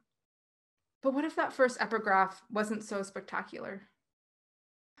 But what if that first epigraph wasn't so spectacular?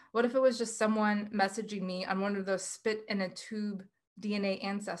 What if it was just someone messaging me on one of those spit in a tube DNA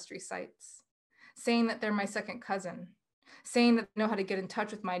ancestry sites, saying that they're my second cousin, saying that they know how to get in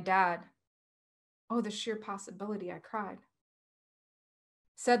touch with my dad? Oh, the sheer possibility, I cried.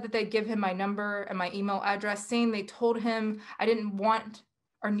 Said that they'd give him my number and my email address, saying they told him I didn't want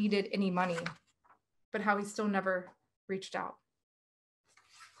or needed any money, but how he still never reached out.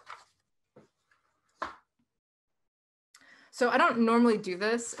 So I don't normally do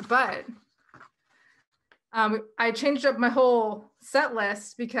this, but I changed up my whole set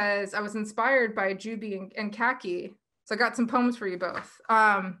list because I was inspired by Jubi and Caki. So I got some poems for you both.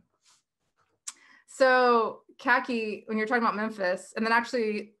 So Caki, when you're talking about Memphis, and then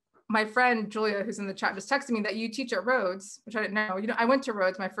actually my friend Julia, who's in the chat, just texted me that you teach at Rhodes, which I didn't know. You know, I went to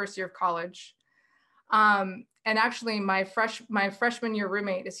Rhodes my first year of college. And actually my freshman year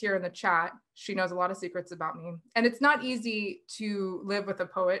roommate is here in the chat. She knows a lot of secrets about me. And it's not easy to live with a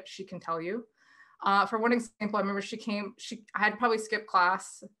poet, she can tell you. For one example, I remember I had probably skipped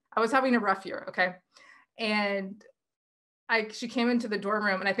class. I was having a rough year, okay? And she came into the dorm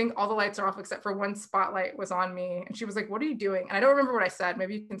room and I think all the lights are off except for one spotlight was on me. And she was like, "What are you doing?" And I don't remember what I said.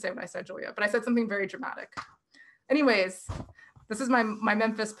 Maybe you can say what I said, Julia, but I said something very dramatic. Anyways, this is my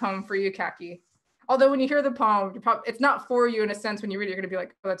Memphis poem for you, Caki. Although when you hear the poem, it's not for you in a sense. When you read it, you're gonna be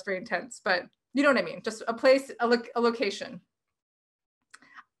like, "Oh, that's very intense," but you know what I mean? Just a place, a location.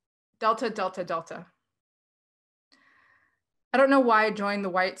 Delta, Delta, Delta. I don't know why I joined the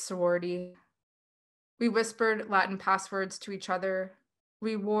white sorority. We whispered Latin passwords to each other.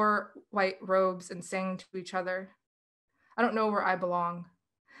 We wore white robes and sang to each other. I don't know where I belong.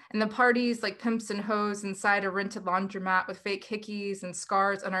 And the parties like pimps and hoes inside a rented laundromat with fake hickeys and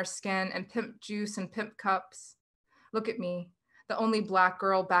scars on our skin and pimp juice and pimp cups. Look at me, the only Black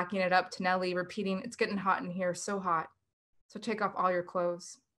girl backing it up to Nelly, repeating, "It's getting hot in here, so hot. So take off all your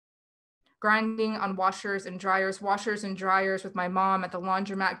clothes." Grinding on washers and dryers with my mom at the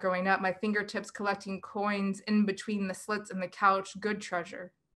laundromat growing up, my fingertips collecting coins in between the slits in the couch, good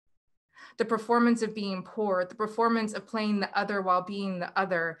treasure. The performance of being poor, the performance of playing the other while being the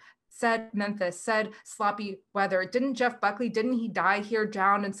other, said Memphis, said sloppy weather. Didn't Jeff Buckley, didn't he die here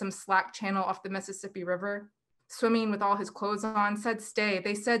drowned in some slack channel off the Mississippi River? Swimming with all his clothes on, said stay.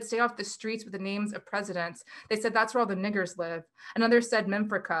 They said stay off the streets with the names of presidents. They said that's where all the niggers live. Another said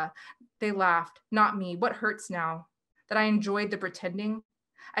Memphrica. They laughed, not me. What hurts now? That I enjoyed the pretending?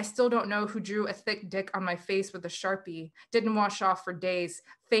 I still don't know who drew a thick dick on my face with a Sharpie. Didn't wash off for days.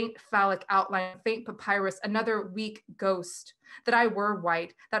 Faint phallic outline, faint papyrus, another weak ghost. That I were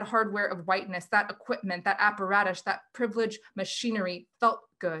white, that hardware of whiteness, that equipment, that apparatus, that privilege machinery felt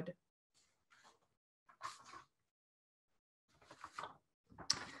good.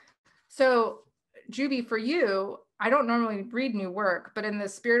 So Jubi, for you, I don't normally read new work, but in the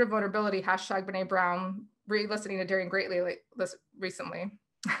spirit of vulnerability, hashtag Brene Brown, re-listening to Daring Greatly recently,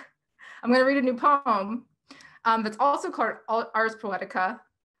 I'm going to read a new poem that's also called Ars Poetica.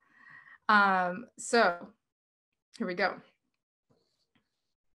 So here we go.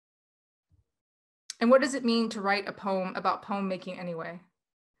 And what does it mean to write a poem about poem making anyway?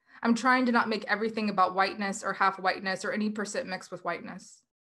 I'm trying to not make everything about whiteness or half whiteness or any percent mixed with whiteness.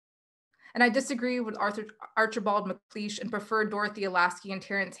 And I disagree with Archibald MacLeish and prefer Dorothy Alasky and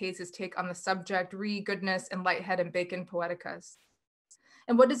Terrence Hayes' take on the subject, goodness, and lighthead and bacon poeticas.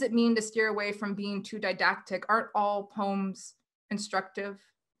 And what does it mean to steer away from being too didactic? Aren't all poems instructive?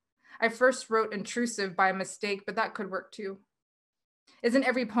 I first wrote intrusive by mistake, but that could work too. Isn't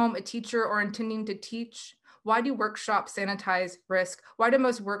every poem a teacher or intending to teach? Why do workshops sanitize risk? Why do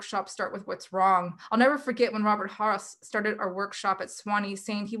most workshops start with what's wrong? I'll never forget when Robert Haas started our workshop at Swanee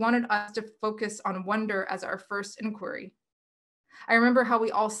saying he wanted us to focus on wonder as our first inquiry. I remember how we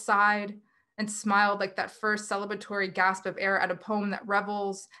all sighed and smiled like that first celebratory gasp of air at a poem that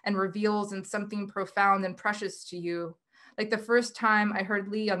revels and reveals in something profound and precious to you. Like the first time I heard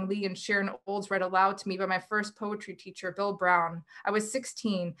Lee Young Lee and Sharon Olds read aloud to me by my first poetry teacher, Bill Brown. I was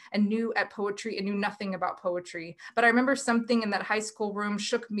 16 and new at poetry and knew nothing about poetry. But I remember something in that high school room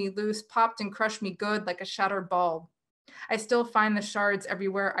shook me loose, popped and crushed me good like a shattered bulb. I still find the shards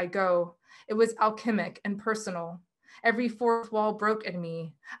everywhere I go. It was alchemic and personal. Every fourth wall broke in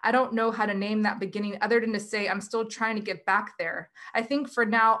me. I don't know how to name that beginning other than to say I'm still trying to get back there. I think for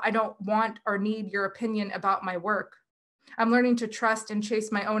now, I don't want or need your opinion about my work. I'm learning to trust and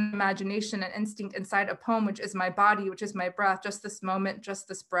chase my own imagination and instinct inside a poem, which is my body, which is my breath, just this moment, just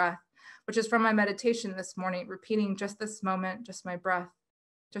this breath, which is from my meditation this morning, repeating just this moment, just my breath,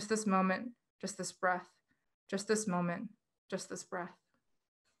 just this moment, just this breath, just this moment, just this breath.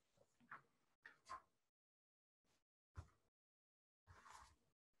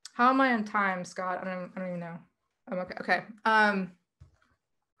 How am I on time, Scott? I don't even know. I'm okay. Okay.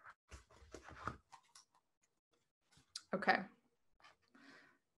 Okay.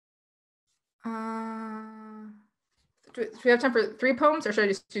 Do we have time for 3 poems, or should I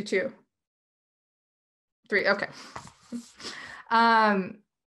just do 2? 3. Okay.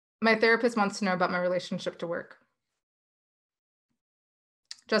 My therapist wants to know about my relationship to work.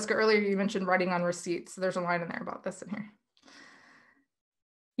 Jessica, earlier you mentioned writing on receipts. So there's a line in there about this in here.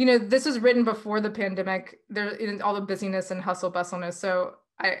 You know, this was written before the pandemic. There, all the busyness and hustle bustleness. So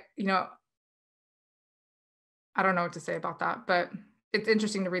I don't know what to say about that, but it's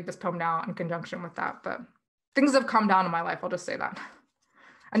interesting to read this poem now in conjunction with that. But things have calmed down in my life. I'll just say that.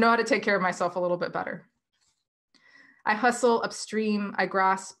 I know how to take care of myself a little bit better. I hustle upstream, I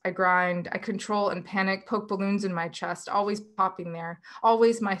grasp, I grind, I control and panic, poke balloons in my chest, always popping there.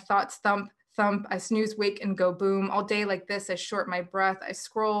 Always my thoughts thump, thump, I snooze, wake and go boom. All day like this, I short my breath, I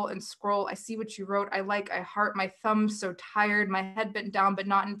scroll and scroll, I see what you wrote, I like, I heart, my thumbs so tired, my head bent down but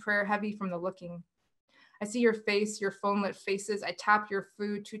not in prayer, heavy from the looking. I see your face, your phone-lit faces, I tap your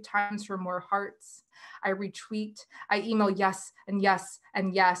food 2 times for more hearts. I retweet, I email yes and yes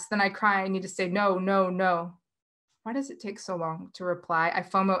and yes, then I cry, I need to say no, no, no. Why does it take so long to reply? I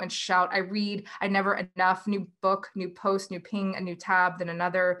FOMO and shout, I read, I never enough, new book, new post, new ping, a new tab, then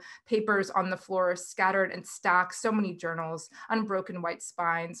another, papers on the floor, scattered and stacked, so many journals, unbroken white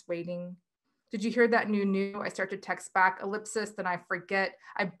spines, waiting. Did you hear that new? I start to text back, ellipsis, then I forget,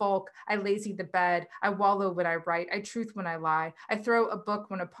 I bulk, I lazy the bed, I wallow when I write, I truth when I lie, I throw a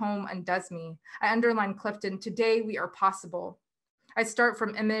book when a poem undoes me. I underline Clifton, today we are possible. I start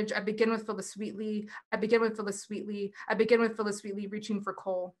from image, I begin with Phyllis Wheatley, I begin with Phyllis Wheatley, I begin with Phyllis Wheatley reaching for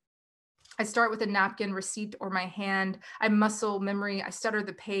coal. I start with a napkin, receipt, or my hand. I muscle memory, I stutter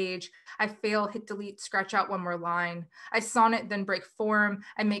the page. I fail, hit delete, scratch out one more line. I sonnet, then break form.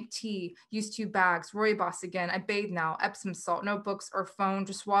 I make tea, use 2 bags, rooibos again. I bathe now, Epsom salt, no books or phone,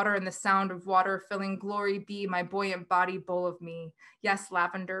 just water and the sound of water filling glory be my buoyant body bowl of me. Yes,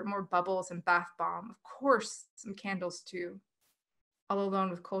 lavender, more bubbles and bath bomb. Of course, some candles too. All alone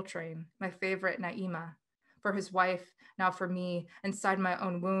with Coltrane, my favorite Naima. For his wife, now for me, inside my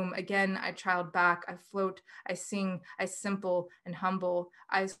own womb. Again, I child back, I float, I sing, I simple and humble.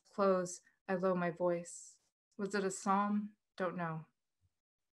 Eyes close, I lower my voice. Was it a psalm? Don't know,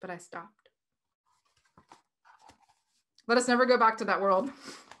 but I stopped. Let us never go back to that world.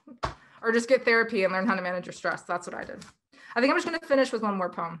 Or just get therapy and learn how to manage your stress. That's what I did. I think I'm just gonna finish with one more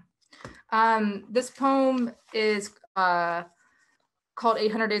poem. This poem is, called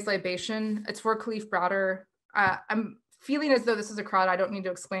 800 Days Libation. It's for Khalif Browder. I'm feeling as though this is a crowd. I don't need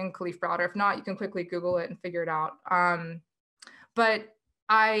to explain Khalif Browder. If not, you can quickly Google it and figure it out. But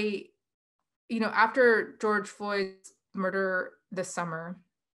after George Floyd's murder this summer,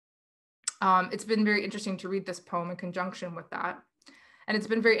 it's been very interesting to read this poem in conjunction with that. And it's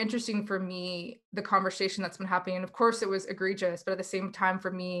been very interesting for me, the conversation that's been happening. And of course it was egregious, but at the same time for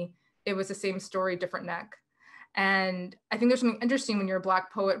me, it was the same story, different neck. And I think there's something interesting when you're a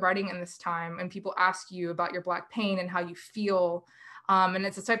Black poet writing in this time and people ask you about your Black pain and how you feel. And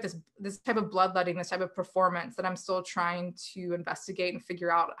it's this type of bloodletting, this type of performance that I'm still trying to investigate and figure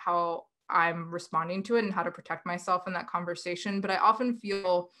out how I'm responding to it and how to protect myself in that conversation. But I often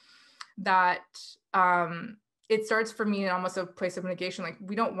feel that it starts for me in almost a place of negation. Like,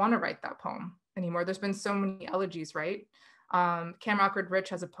 we don't want to write that poem anymore. There's been so many elegies, right? Cam Rockford Rich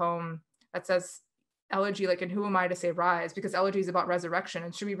has a poem that says, elegy, like, and who am I to say rise? Because elegy is about resurrection,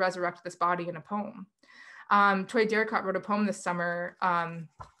 and should we resurrect this body in a poem? Toy Derricott wrote a poem this summer. I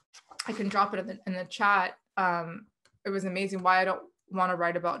can drop it in the chat. It was amazing. Why I don't want to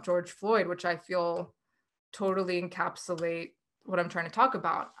write about George Floyd, which I feel totally encapsulate what I'm trying to talk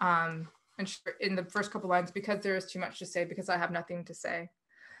about. And in the first couple lines, because there is too much to say, because I have nothing to say.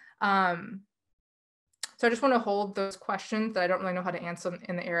 So I just want to hold those questions that I don't really know how to answer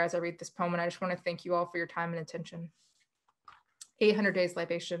in the air as I read this poem. And I just want to thank you all for your time and attention. 800 Days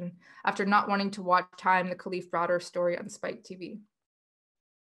Libation, after not wanting to watch Time, the Khalif Browder story on Spike TV.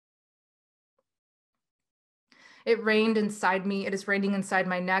 It rained inside me. It is raining inside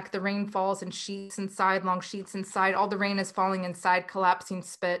my neck. The rain falls in sheets inside, long sheets inside. All the rain is falling inside, collapsing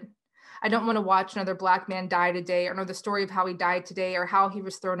spit. I don't want to watch another Black man die today, or know the story of how he died today, or how he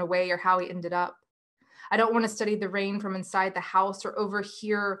was thrown away, or how he ended up. I don't want to study the rain from inside the house, or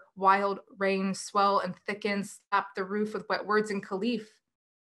overhear wild rain swell and thicken, slap the roof with wet words in Khalif.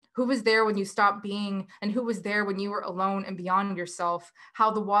 Who was there when you stopped being, and who was there when you were alone and beyond yourself?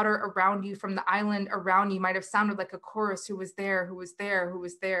 How the water around you from the island around you might have sounded like a chorus. Who was there? Who was there? Who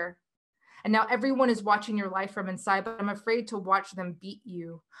was there? And now everyone is watching your life from inside, but I'm afraid to watch them beat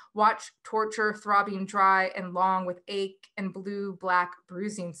you. Watch torture throbbing dry and long with ache and blue, black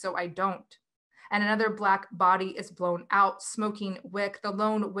bruising, so I don't. And another Black body is blown out, smoking wick. The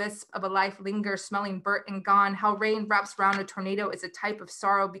lone wisp of a life lingers, smelling burnt and gone. How rain wraps around a tornado is a type of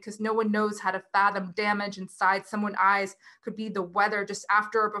sorrow, because no one knows how to fathom damage inside someone's eyes. Could be the weather just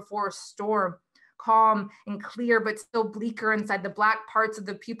after or before a storm. Calm and clear, but still bleaker inside the Black parts of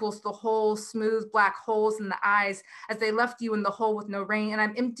the pupils, the whole smooth black holes in the eyes, as they left you in the hole with no rain. And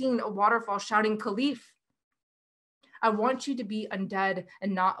I'm emptying a waterfall, shouting, Khalif. I want you to be undead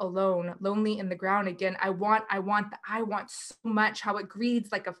and not alone, lonely in the ground again. I want so much, how it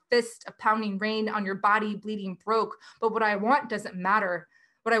greeds like a fist of pounding rain on your body, bleeding broke. But what I want doesn't matter.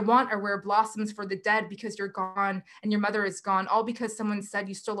 What I want are rare blossoms for the dead, because you're gone and your mother is gone, all because someone said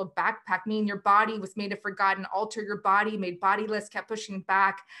you stole a backpack, meaning your body was made of forgotten altar. Your body, made bodiless, kept pushing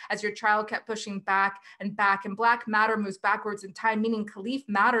back as your child kept pushing back, and Black matter moves backwards in time, meaning Khalif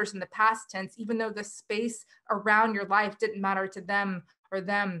matters in the past tense, even though the space around your life didn't matter to them or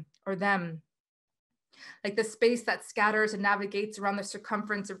them or them. Like the space that scatters and navigates around the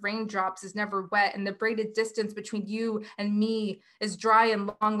circumference of raindrops is never wet, and the braided distance between you and me is dry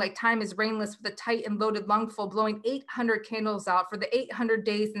and long, like time is rainless, with a tight and loaded lungful, blowing 800 candles out for the 800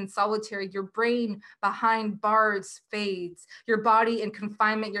 days in solitary. Your brain behind bars fades, your body in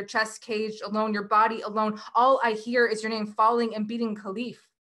confinement, your chest caged alone, your body alone. All I hear is your name falling and beating Khalif.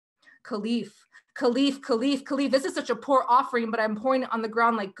 Khalif. Khalif, Khalif, Khalif. This is such a poor offering, but I'm pouring it on the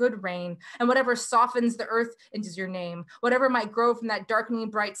ground like good rain. And whatever softens the earth is your name. Whatever might grow from that darkening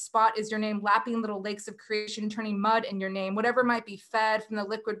bright spot is your name, lapping little lakes of creation, turning mud in your name. Whatever might be fed from the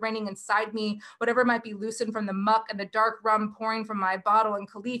liquid raining inside me, whatever might be loosened from the muck and the dark rum pouring from my bottle.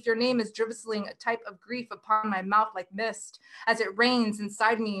 And Khalif, your name is drizzling a type of grief upon my mouth like mist. As it rains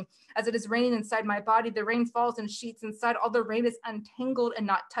inside me, as it is raining inside my body, the rain falls in sheets inside. All the rain is untangled and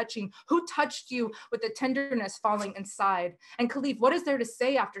not touching. Who touched you with the tenderness falling inside? And Khalif, what is there to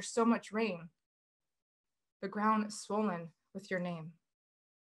say after so much rain? The ground is swollen with your name.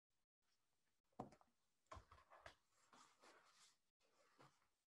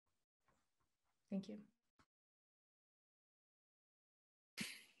 Thank you.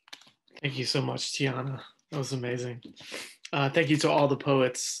 Thank you so much, Tiana. That was amazing. Thank you to all the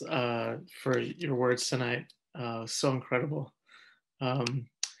poets for your words tonight. So incredible.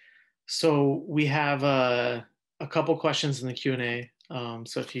 So we have a couple questions in the Q&A.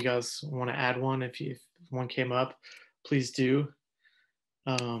 So if you guys want to add one, if one came up, please do.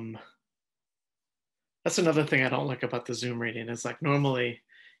 That's another thing I don't like about the Zoom reading is like normally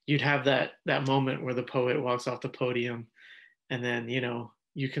you'd have that moment where the poet walks off the podium and then,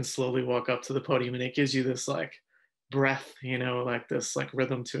 you can slowly walk up to the podium and it gives you this like breath, like this like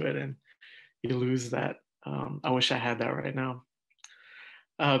rhythm to it, and you lose that. I wish I had that right now.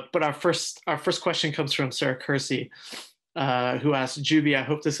 But our first question comes from Sarah Kersey, who asked, Jubi, I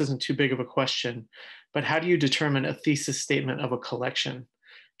hope this isn't too big of a question, but how do you determine a thesis statement of a collection?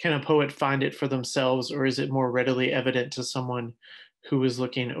 Can a poet find it for themselves, or is it more readily evident to someone who is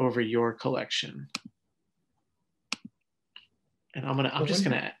looking over your collection? And I'm just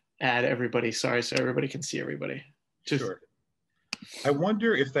gonna add everybody, sorry, so everybody can see everybody. Sure. I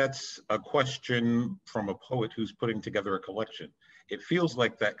wonder if that's a question from a poet who's putting together a collection. It feels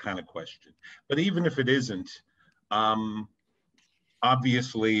like that kind of question. But even if it isn't,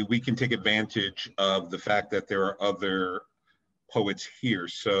 obviously we can take advantage of the fact that there are other poets here.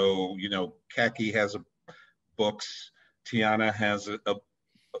 So, Caki has books, Tiana has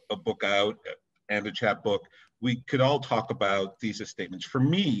a book out and a chapbook. We could all talk about thesis statements. For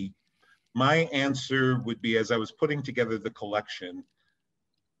me, my answer would be, as I was putting together the collection,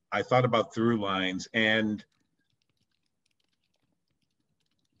 I thought about through lines, and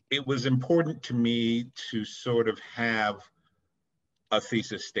it was important to me to sort of have a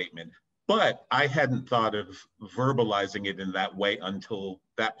thesis statement, but I hadn't thought of verbalizing it in that way until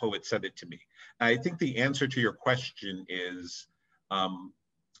that poet said it to me. I think the answer to your question is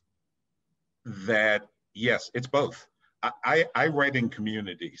that, yes, it's both. I write in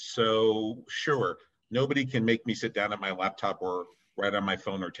community, so sure, Nobody can make me sit down at my laptop or write on my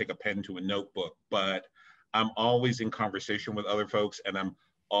phone or take a pen to a notebook, but I'm always in conversation with other folks, and I'm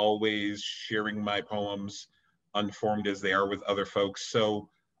always sharing my poems, unformed as they are, with other folks. So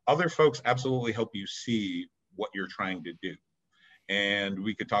other folks absolutely help you see what you're trying to do. And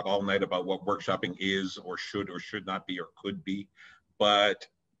we could talk all night about what workshopping is or should not be or could be, but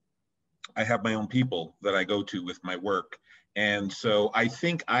I have my own people that I go to with my work. And so I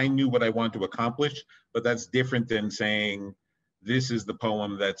think I knew what I wanted to accomplish, but that's different than saying, this is the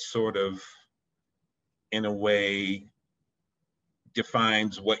poem that sort of, in a way,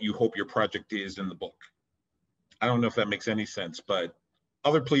 defines what you hope your project is in the book. I don't know if that makes any sense, but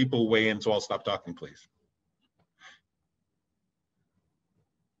other people weigh in, so I'll stop talking, please.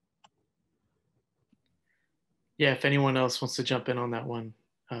 Yeah, if anyone else wants to jump in on that one,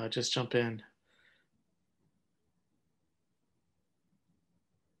 just jump in.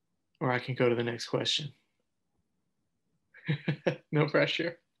 Or I can go to the next question. No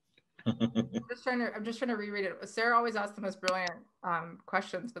pressure. I'm just trying to reread it. Sarah always asks the most brilliant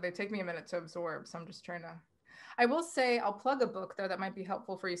questions, but they take me a minute to absorb. So I'm just trying to. I will say, I'll plug a book though that might be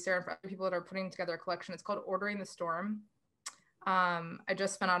helpful for you, Sarah, and for other people that are putting together a collection. It's called Ordering the Storm. I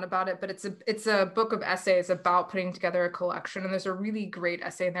just found out about it, but it's a book of essays about putting together a collection. And there's a really great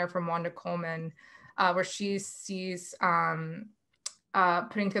essay in there from Wanda Coleman, where she sees putting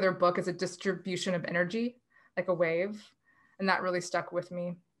together a book as a distribution of energy, like a wave. And that really stuck with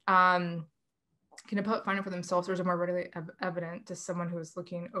me. Can a poet find it for themselves, or is it more readily evident to someone who is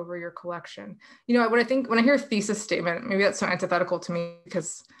looking over your collection? You know, when I hear thesis statement, maybe that's so antithetical to me,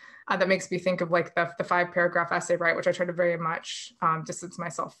 because that makes me think of like the 5-paragraph essay, right, which I try to very much distance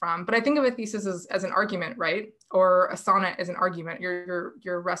myself from. But I think of a thesis as an argument, right, or a sonnet as an argument.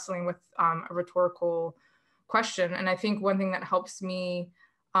 You're wrestling with a rhetorical question, and I think one thing that helps me,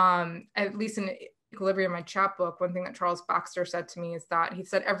 at least in Equilibrium, my chapbook, one thing that Charles Baxter said to me is that he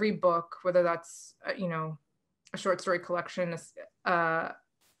said every book, whether that's a short story collection,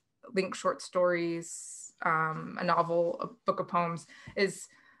 linked short stories, a novel, a book of poems, is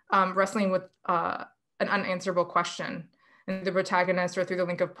wrestling with an unanswerable question. And the protagonist, or through the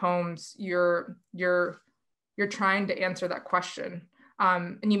link of poems, you're trying to answer that question,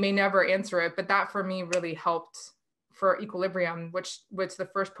 and you may never answer it. But that for me really helped for Equilibrium, which the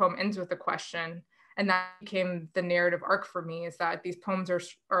first poem ends with a question. And that became the narrative arc for me, is that these poems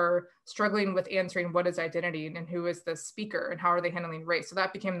are struggling with answering what is identity and who is the speaker and how are they handling race. So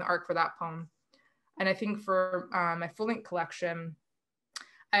that became the arc for that poem. And I think for my full length collection,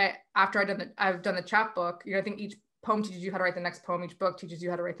 after I've done the chapbook, I think each poem teaches you how to write the next poem. Each book teaches you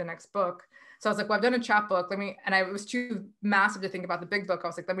how to write the next book. So I was like, well, I've done a chapbook. And it was too massive to think about the big book. I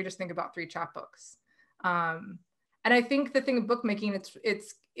was like, let me just think about 3 chapbooks. And I think the thing of bookmaking,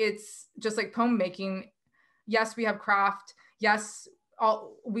 it's just like poem making. Yes, we have craft. Yes,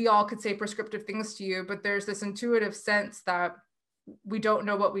 we all could say prescriptive things to you, but there's this intuitive sense that we don't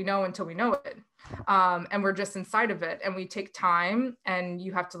know what we know until we know it. And we're just inside of it, and we take time, and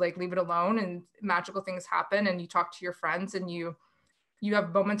you have to like leave it alone, and magical things happen, and you talk to your friends, and you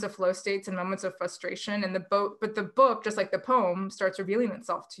have moments of flow states and moments of frustration, and but the book, just like the poem, starts revealing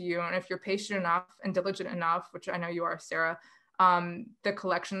itself to you. And if you're patient enough and diligent enough, which I know you are, Sarah, the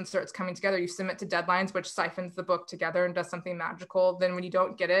collection starts coming together. You submit to deadlines, which siphons the book together and does something magical. Then when you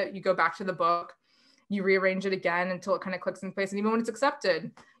don't get it, you go back to the book, you rearrange it again until it kind of clicks in place. And even when it's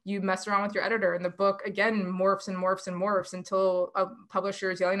accepted, you mess around with your editor, and the book again morphs and morphs and morphs until a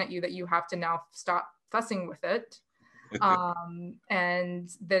publisher is yelling at you that you have to now stop fussing with it. And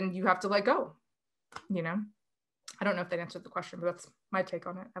then you have to let go, I don't know if that answered the question, but that's my take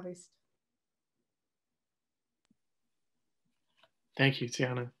on it, at least. Thank you,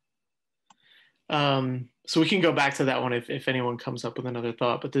 Tiana. So we can go back to that one if anyone comes up with another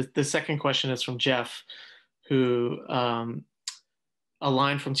thought. But the second question is from Jeff, who a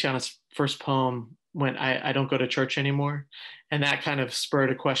line from Tiana's first poem went, I don't go to church anymore. And that kind of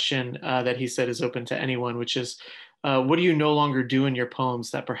spurred a question that he said is open to anyone, which is, what do you no longer do in your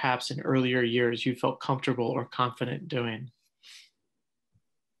poems that perhaps in earlier years you felt comfortable or confident doing?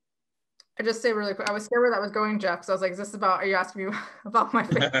 I just say really quick, I was scared where that was going, Jeff. So I was like, are you asking me about my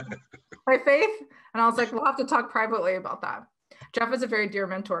faith? My faith? And I was like, we'll have to talk privately about that. Jeff is a very dear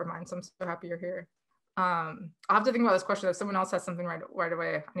mentor of mine, so I'm so happy you're here. I'll have to think about this question. If someone else has something right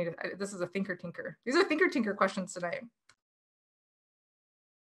away, this is a thinker tinker. These are thinker tinker questions tonight.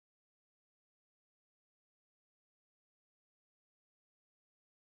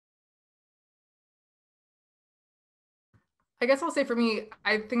 I guess I'll say for me,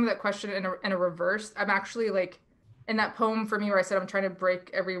 I think that question in a reverse, I'm actually like in that poem for me where I said I'm trying to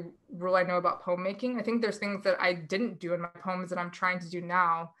break every rule I know about poem making, I think there's things that I didn't do in my poems that I'm trying to do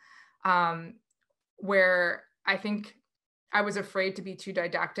now, where I think I was afraid to be too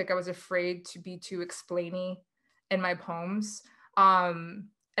didactic. I was afraid to be too explainy in my poems. And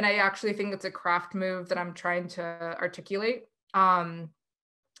I actually think it's a craft move that I'm trying to articulate.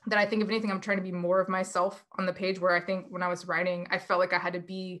 That I think, if anything, I'm trying to be more of myself on the page, where I think when I was writing, I felt like I had to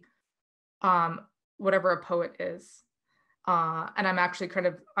be whatever a poet is. And I'm actually kind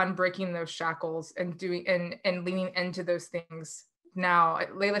of unbreaking those shackles and doing and leaning into those things now.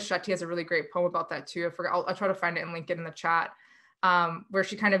 Layla Shetty has a really great poem about that too. I forgot, I'll try to find it and link it in the chat, where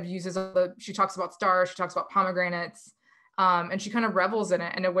she kind of uses she talks about stars, she talks about pomegranates, and she kind of revels in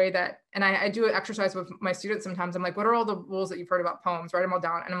it in a way that, and I do an exercise with my students sometimes. I'm like, what are all the rules that you've heard about poems? Write them all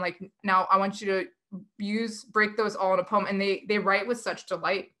down. And I'm like, now I want you to break those all in a poem. And they write with such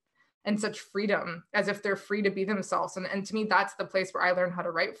delight and such freedom, as if they're free to be themselves. And to me, that's the place where I learned how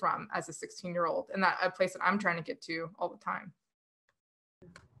to write from as a 16-year-old, and that a place that I'm trying to get to all the time.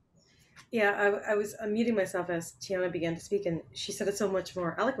 Yeah, I was unmuting myself as Tiana began to speak, and she said it so much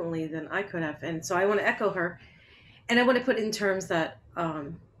more eloquently than I could have. And so I want to echo her, and I want to put it in terms that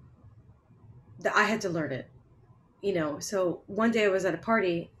that I had to learn it. You know, so one day I was at a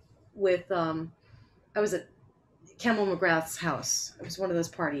party with, I was at Campbell McGrath's house. It was one of those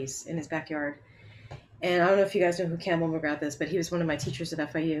parties in his backyard. And I don't know if you guys know who Campbell McGrath is, but he was one of my teachers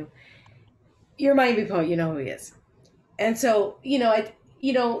at FIU. You're a Miami poet, you know who he is. And so, he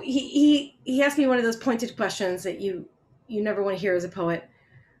asked me one of those pointed questions that you never want to hear as a poet.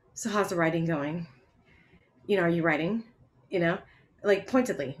 So how's the writing going? Are you writing? Like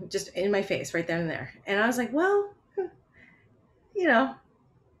pointedly, just in my face, right then and there. And I was like, well,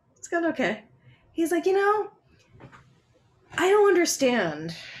 it's going okay. He's like, I don't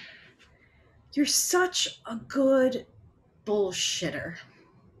understand. You're such a good bullshitter.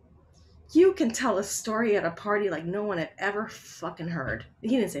 You can tell a story at a party like no one had ever fucking heard. He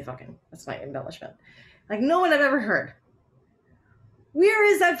didn't say fucking. That's my embellishment. Like no one I've ever heard. Where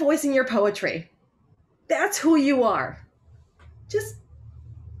is that voice in your poetry? That's who you are. Just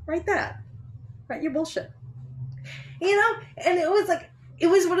write that. Write your bullshit. And it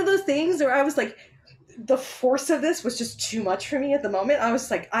was one of those things where I was like, the force of this was just too much for me at the moment. I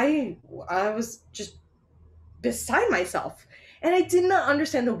was like, I was just beside myself. And I did not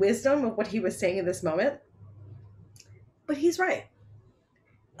understand the wisdom of what he was saying in this moment. But he's right.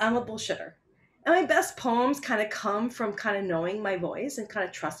 I'm a bullshitter. And my best poems kind of come from kind of knowing my voice and kind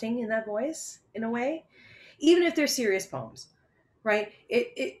of trusting in that voice in a way, even if they're serious poems, right?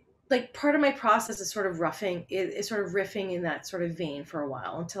 It like part of my process is sort of is sort of riffing in that sort of vein for a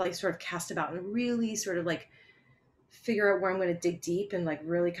while until I sort of cast about and really sort of like figure out where I'm going to dig deep and like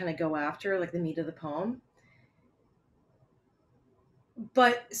really kind of go after like the meat of the poem.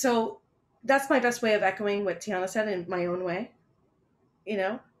 But so that's my best way of echoing what Tiana said in my own way.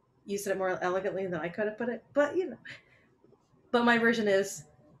 You said it more elegantly than I could have put it, but but my version is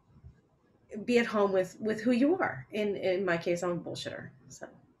be at home with who you are. In my case, I'm a bullshitter. So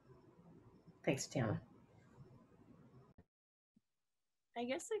thanks, Tiana. I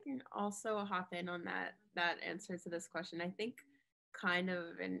guess I can also hop in on that answer to this question. I think kind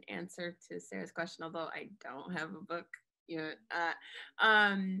of an answer to Sarah's question, although I don't have a book yet.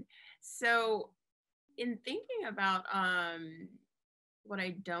 So in thinking about what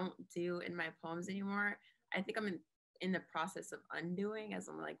I don't do in my poems anymore, I think I'm in the process of undoing as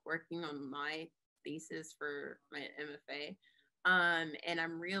I'm like working on my thesis for my MFA. And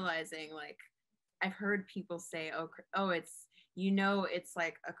I'm realizing like I've heard people say, oh, it's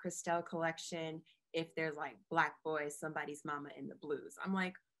like a Christell collection if there's like Black boys, somebody's mama in the blues. I'm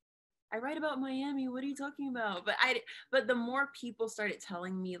like, I write about Miami. What are you talking about? But the more people started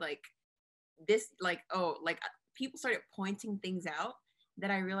telling me like this, like, oh, like people started pointing things out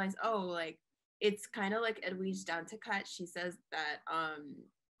that I realized, oh, like it's kind of like Edwidge Danticat. She says that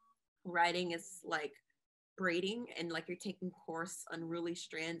writing is like braiding, and like you're taking coarse, unruly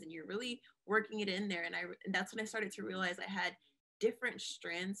strands and you're really working it in there. And that's when I started to realize I had different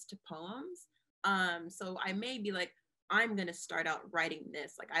strands to poems. So I may be like, I'm gonna start out writing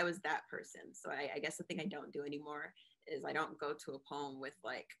this. Like I was that person. So I guess the thing I don't do anymore is I don't go to a poem with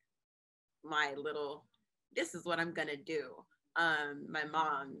like my little, this is what I'm gonna do. My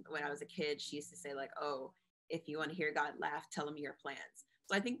mom, when I was a kid, she used to say like, oh, if you want to hear God laugh, tell him your plans.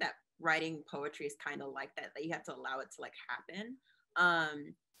 So I think that writing poetry is kind of like that you have to allow it to like happen.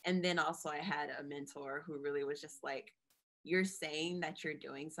 And then also I had a mentor who really was just like, you're saying that you're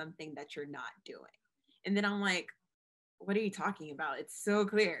doing something that you're not doing. And then I'm like, what are you talking about? It's so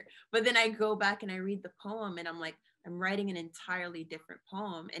clear. But then I go back and I read the poem and I'm like, I'm writing an entirely different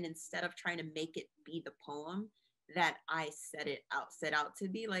poem. And instead of trying to make it be the poem that I set out to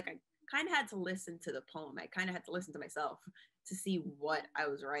be, like I kind of had to listen to the poem. I kind of had to listen to myself to see what I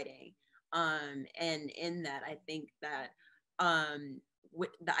was writing. And in that, I think that with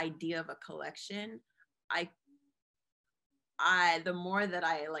the idea of a collection, the more that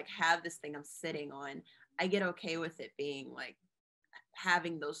I like have this thing I'm sitting on, I get okay with it being like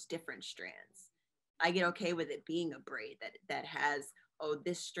having those different strands. I get okay with it being a braid that has, oh,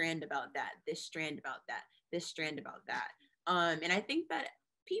 this strand about that, this strand about that, this strand about that. And I think that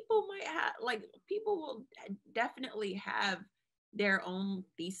people will definitely have their own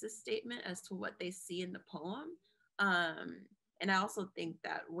thesis statement as to what they see in the poem. And I also think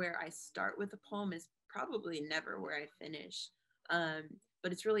that where I start with a poem is probably never where I finish.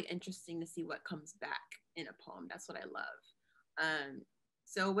 But it's really interesting to see what comes back in a poem. That's what I love.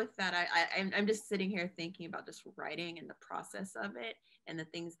 So with that, I'm just sitting here thinking about just writing and the process of it and the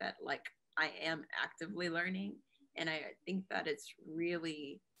things that like I am actively learning. And I think that it's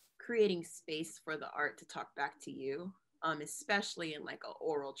really creating space for the art to talk back to you, especially in like an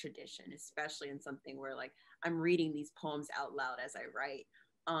oral tradition, especially in something where like I'm reading these poems out loud as I write.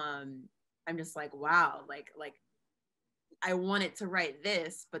 I'm just like, wow, like I wanted to write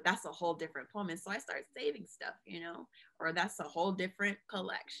this, but that's a whole different poem. And so I start saving stuff, or that's a whole different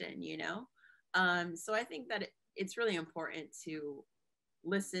collection, So I think that it's really important to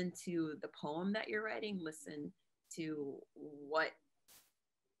listen to the poem that you're writing, listen to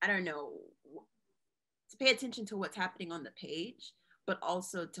to pay attention to what's happening on the page, but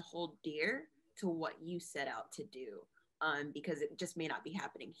also to hold dear to what you set out to do, because it just may not be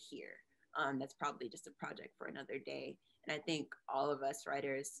happening here. That's probably just a project for another day. And I think all of us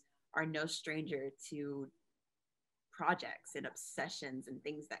writers are no stranger to projects and obsessions and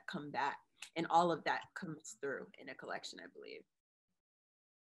things that come back. And all of that comes through in a collection, I believe.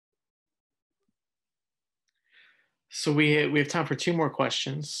 So we have time for 2 more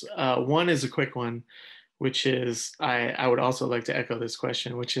questions. One is a quick one, which is, I would also like to echo this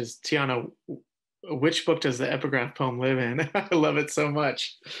question, which is, Tiana, which book does the epigraph poem live in? I love it so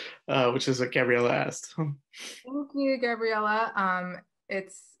much, which is what Gabriella asked. Thank you, Gabriella.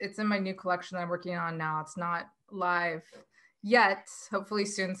 It's in my new collection that I'm working on now. It's not live yet. Hopefully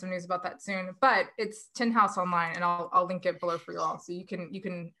soon, some news about that soon. But it's Tin House online, and I'll link it below for you all, so you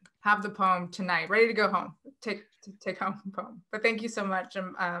can have the poem tonight, ready to go home. Take home the poem. But thank you so much.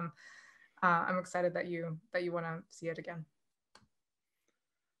 I'm excited that you want to see it again.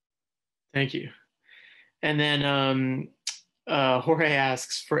 Thank you. And then Jorge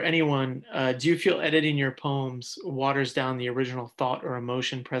asks, for anyone, do you feel editing your poems waters down the original thought or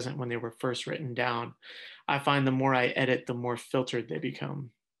emotion present when they were first written down? I find the more I edit, the more filtered they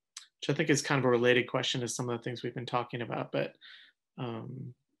become, which I think is kind of a related question to some of the things we've been talking about, but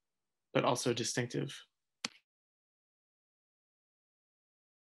also distinctive.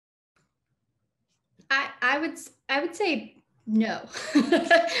 I would say no,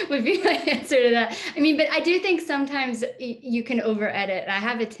 would be my answer to that. I mean, but I do think sometimes you can over edit. I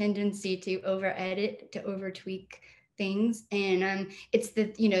have a tendency to over edit, to over tweak things. And it's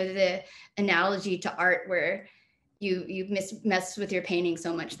the analogy to art where you mess with your painting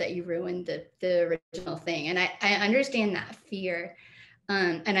so much that you ruin the original thing. And I understand that fear.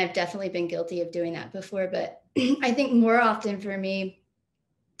 And I've definitely been guilty of doing that before, but I think more often for me,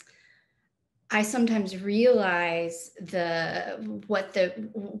 I sometimes realize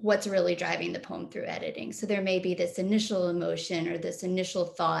what's really driving the poem through editing. So there may be this initial emotion or this initial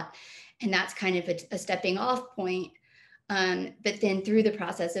thought, and that's kind of a stepping off point. But then through the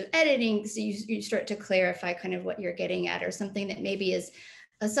process of editing, so you start to clarify kind of what you're getting at, or something that maybe is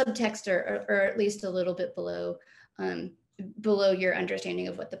a subtext or at least a little bit below your understanding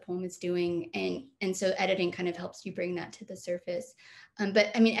of what the poem is doing. And so editing kind of helps you bring that to the surface.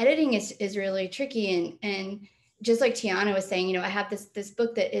 But I mean, editing is really tricky. And just like Tiana was saying, I have this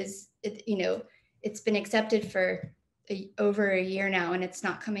book that is, it's been accepted for over a year now, and it's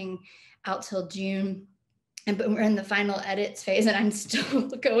not coming out till June. But we're in the final edits phase, and I'm still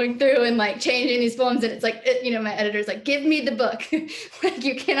going through and like changing these poems. And it's like, my editor's like, give me the book. Like,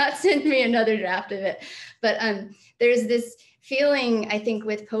 you cannot send me another draft of it. But there's this feeling, I think,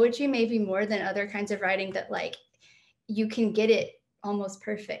 with poetry, maybe more than other kinds of writing, that like you can get it almost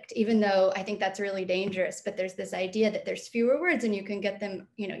perfect, even though I think that's really dangerous. But there's this idea that there's fewer words and you can get them,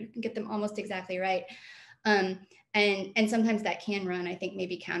 almost exactly right. And sometimes that can run, I think,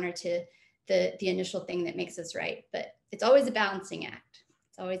 maybe counter to the initial thing that makes us write. But it's always a balancing act.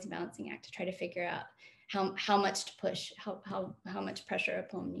 It's always a balancing act to try to figure out how much to push, how much pressure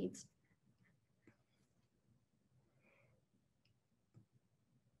a poem needs.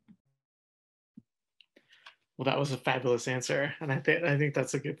 Well, that was a fabulous answer, and I think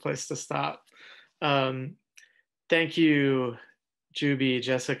that's a good place to stop. Thank you, Jubi,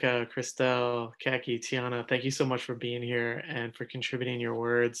 Jessica, Christell, Caki, Tiana. Thank you so much for being here and for contributing your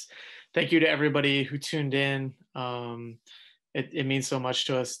words. Thank you to everybody who tuned in. It means so much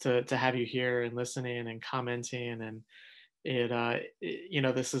to us to have you here and listening and commenting, and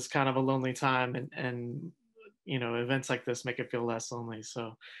this is kind of a lonely time, and events like this make it feel less lonely.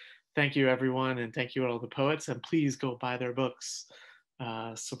 So thank you, everyone, and thank you to all the poets, and please go buy their books.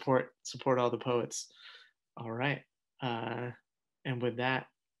 Support all the poets. All right. And with that,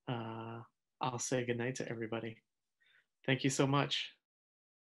 I'll say goodnight to everybody. Thank you so much.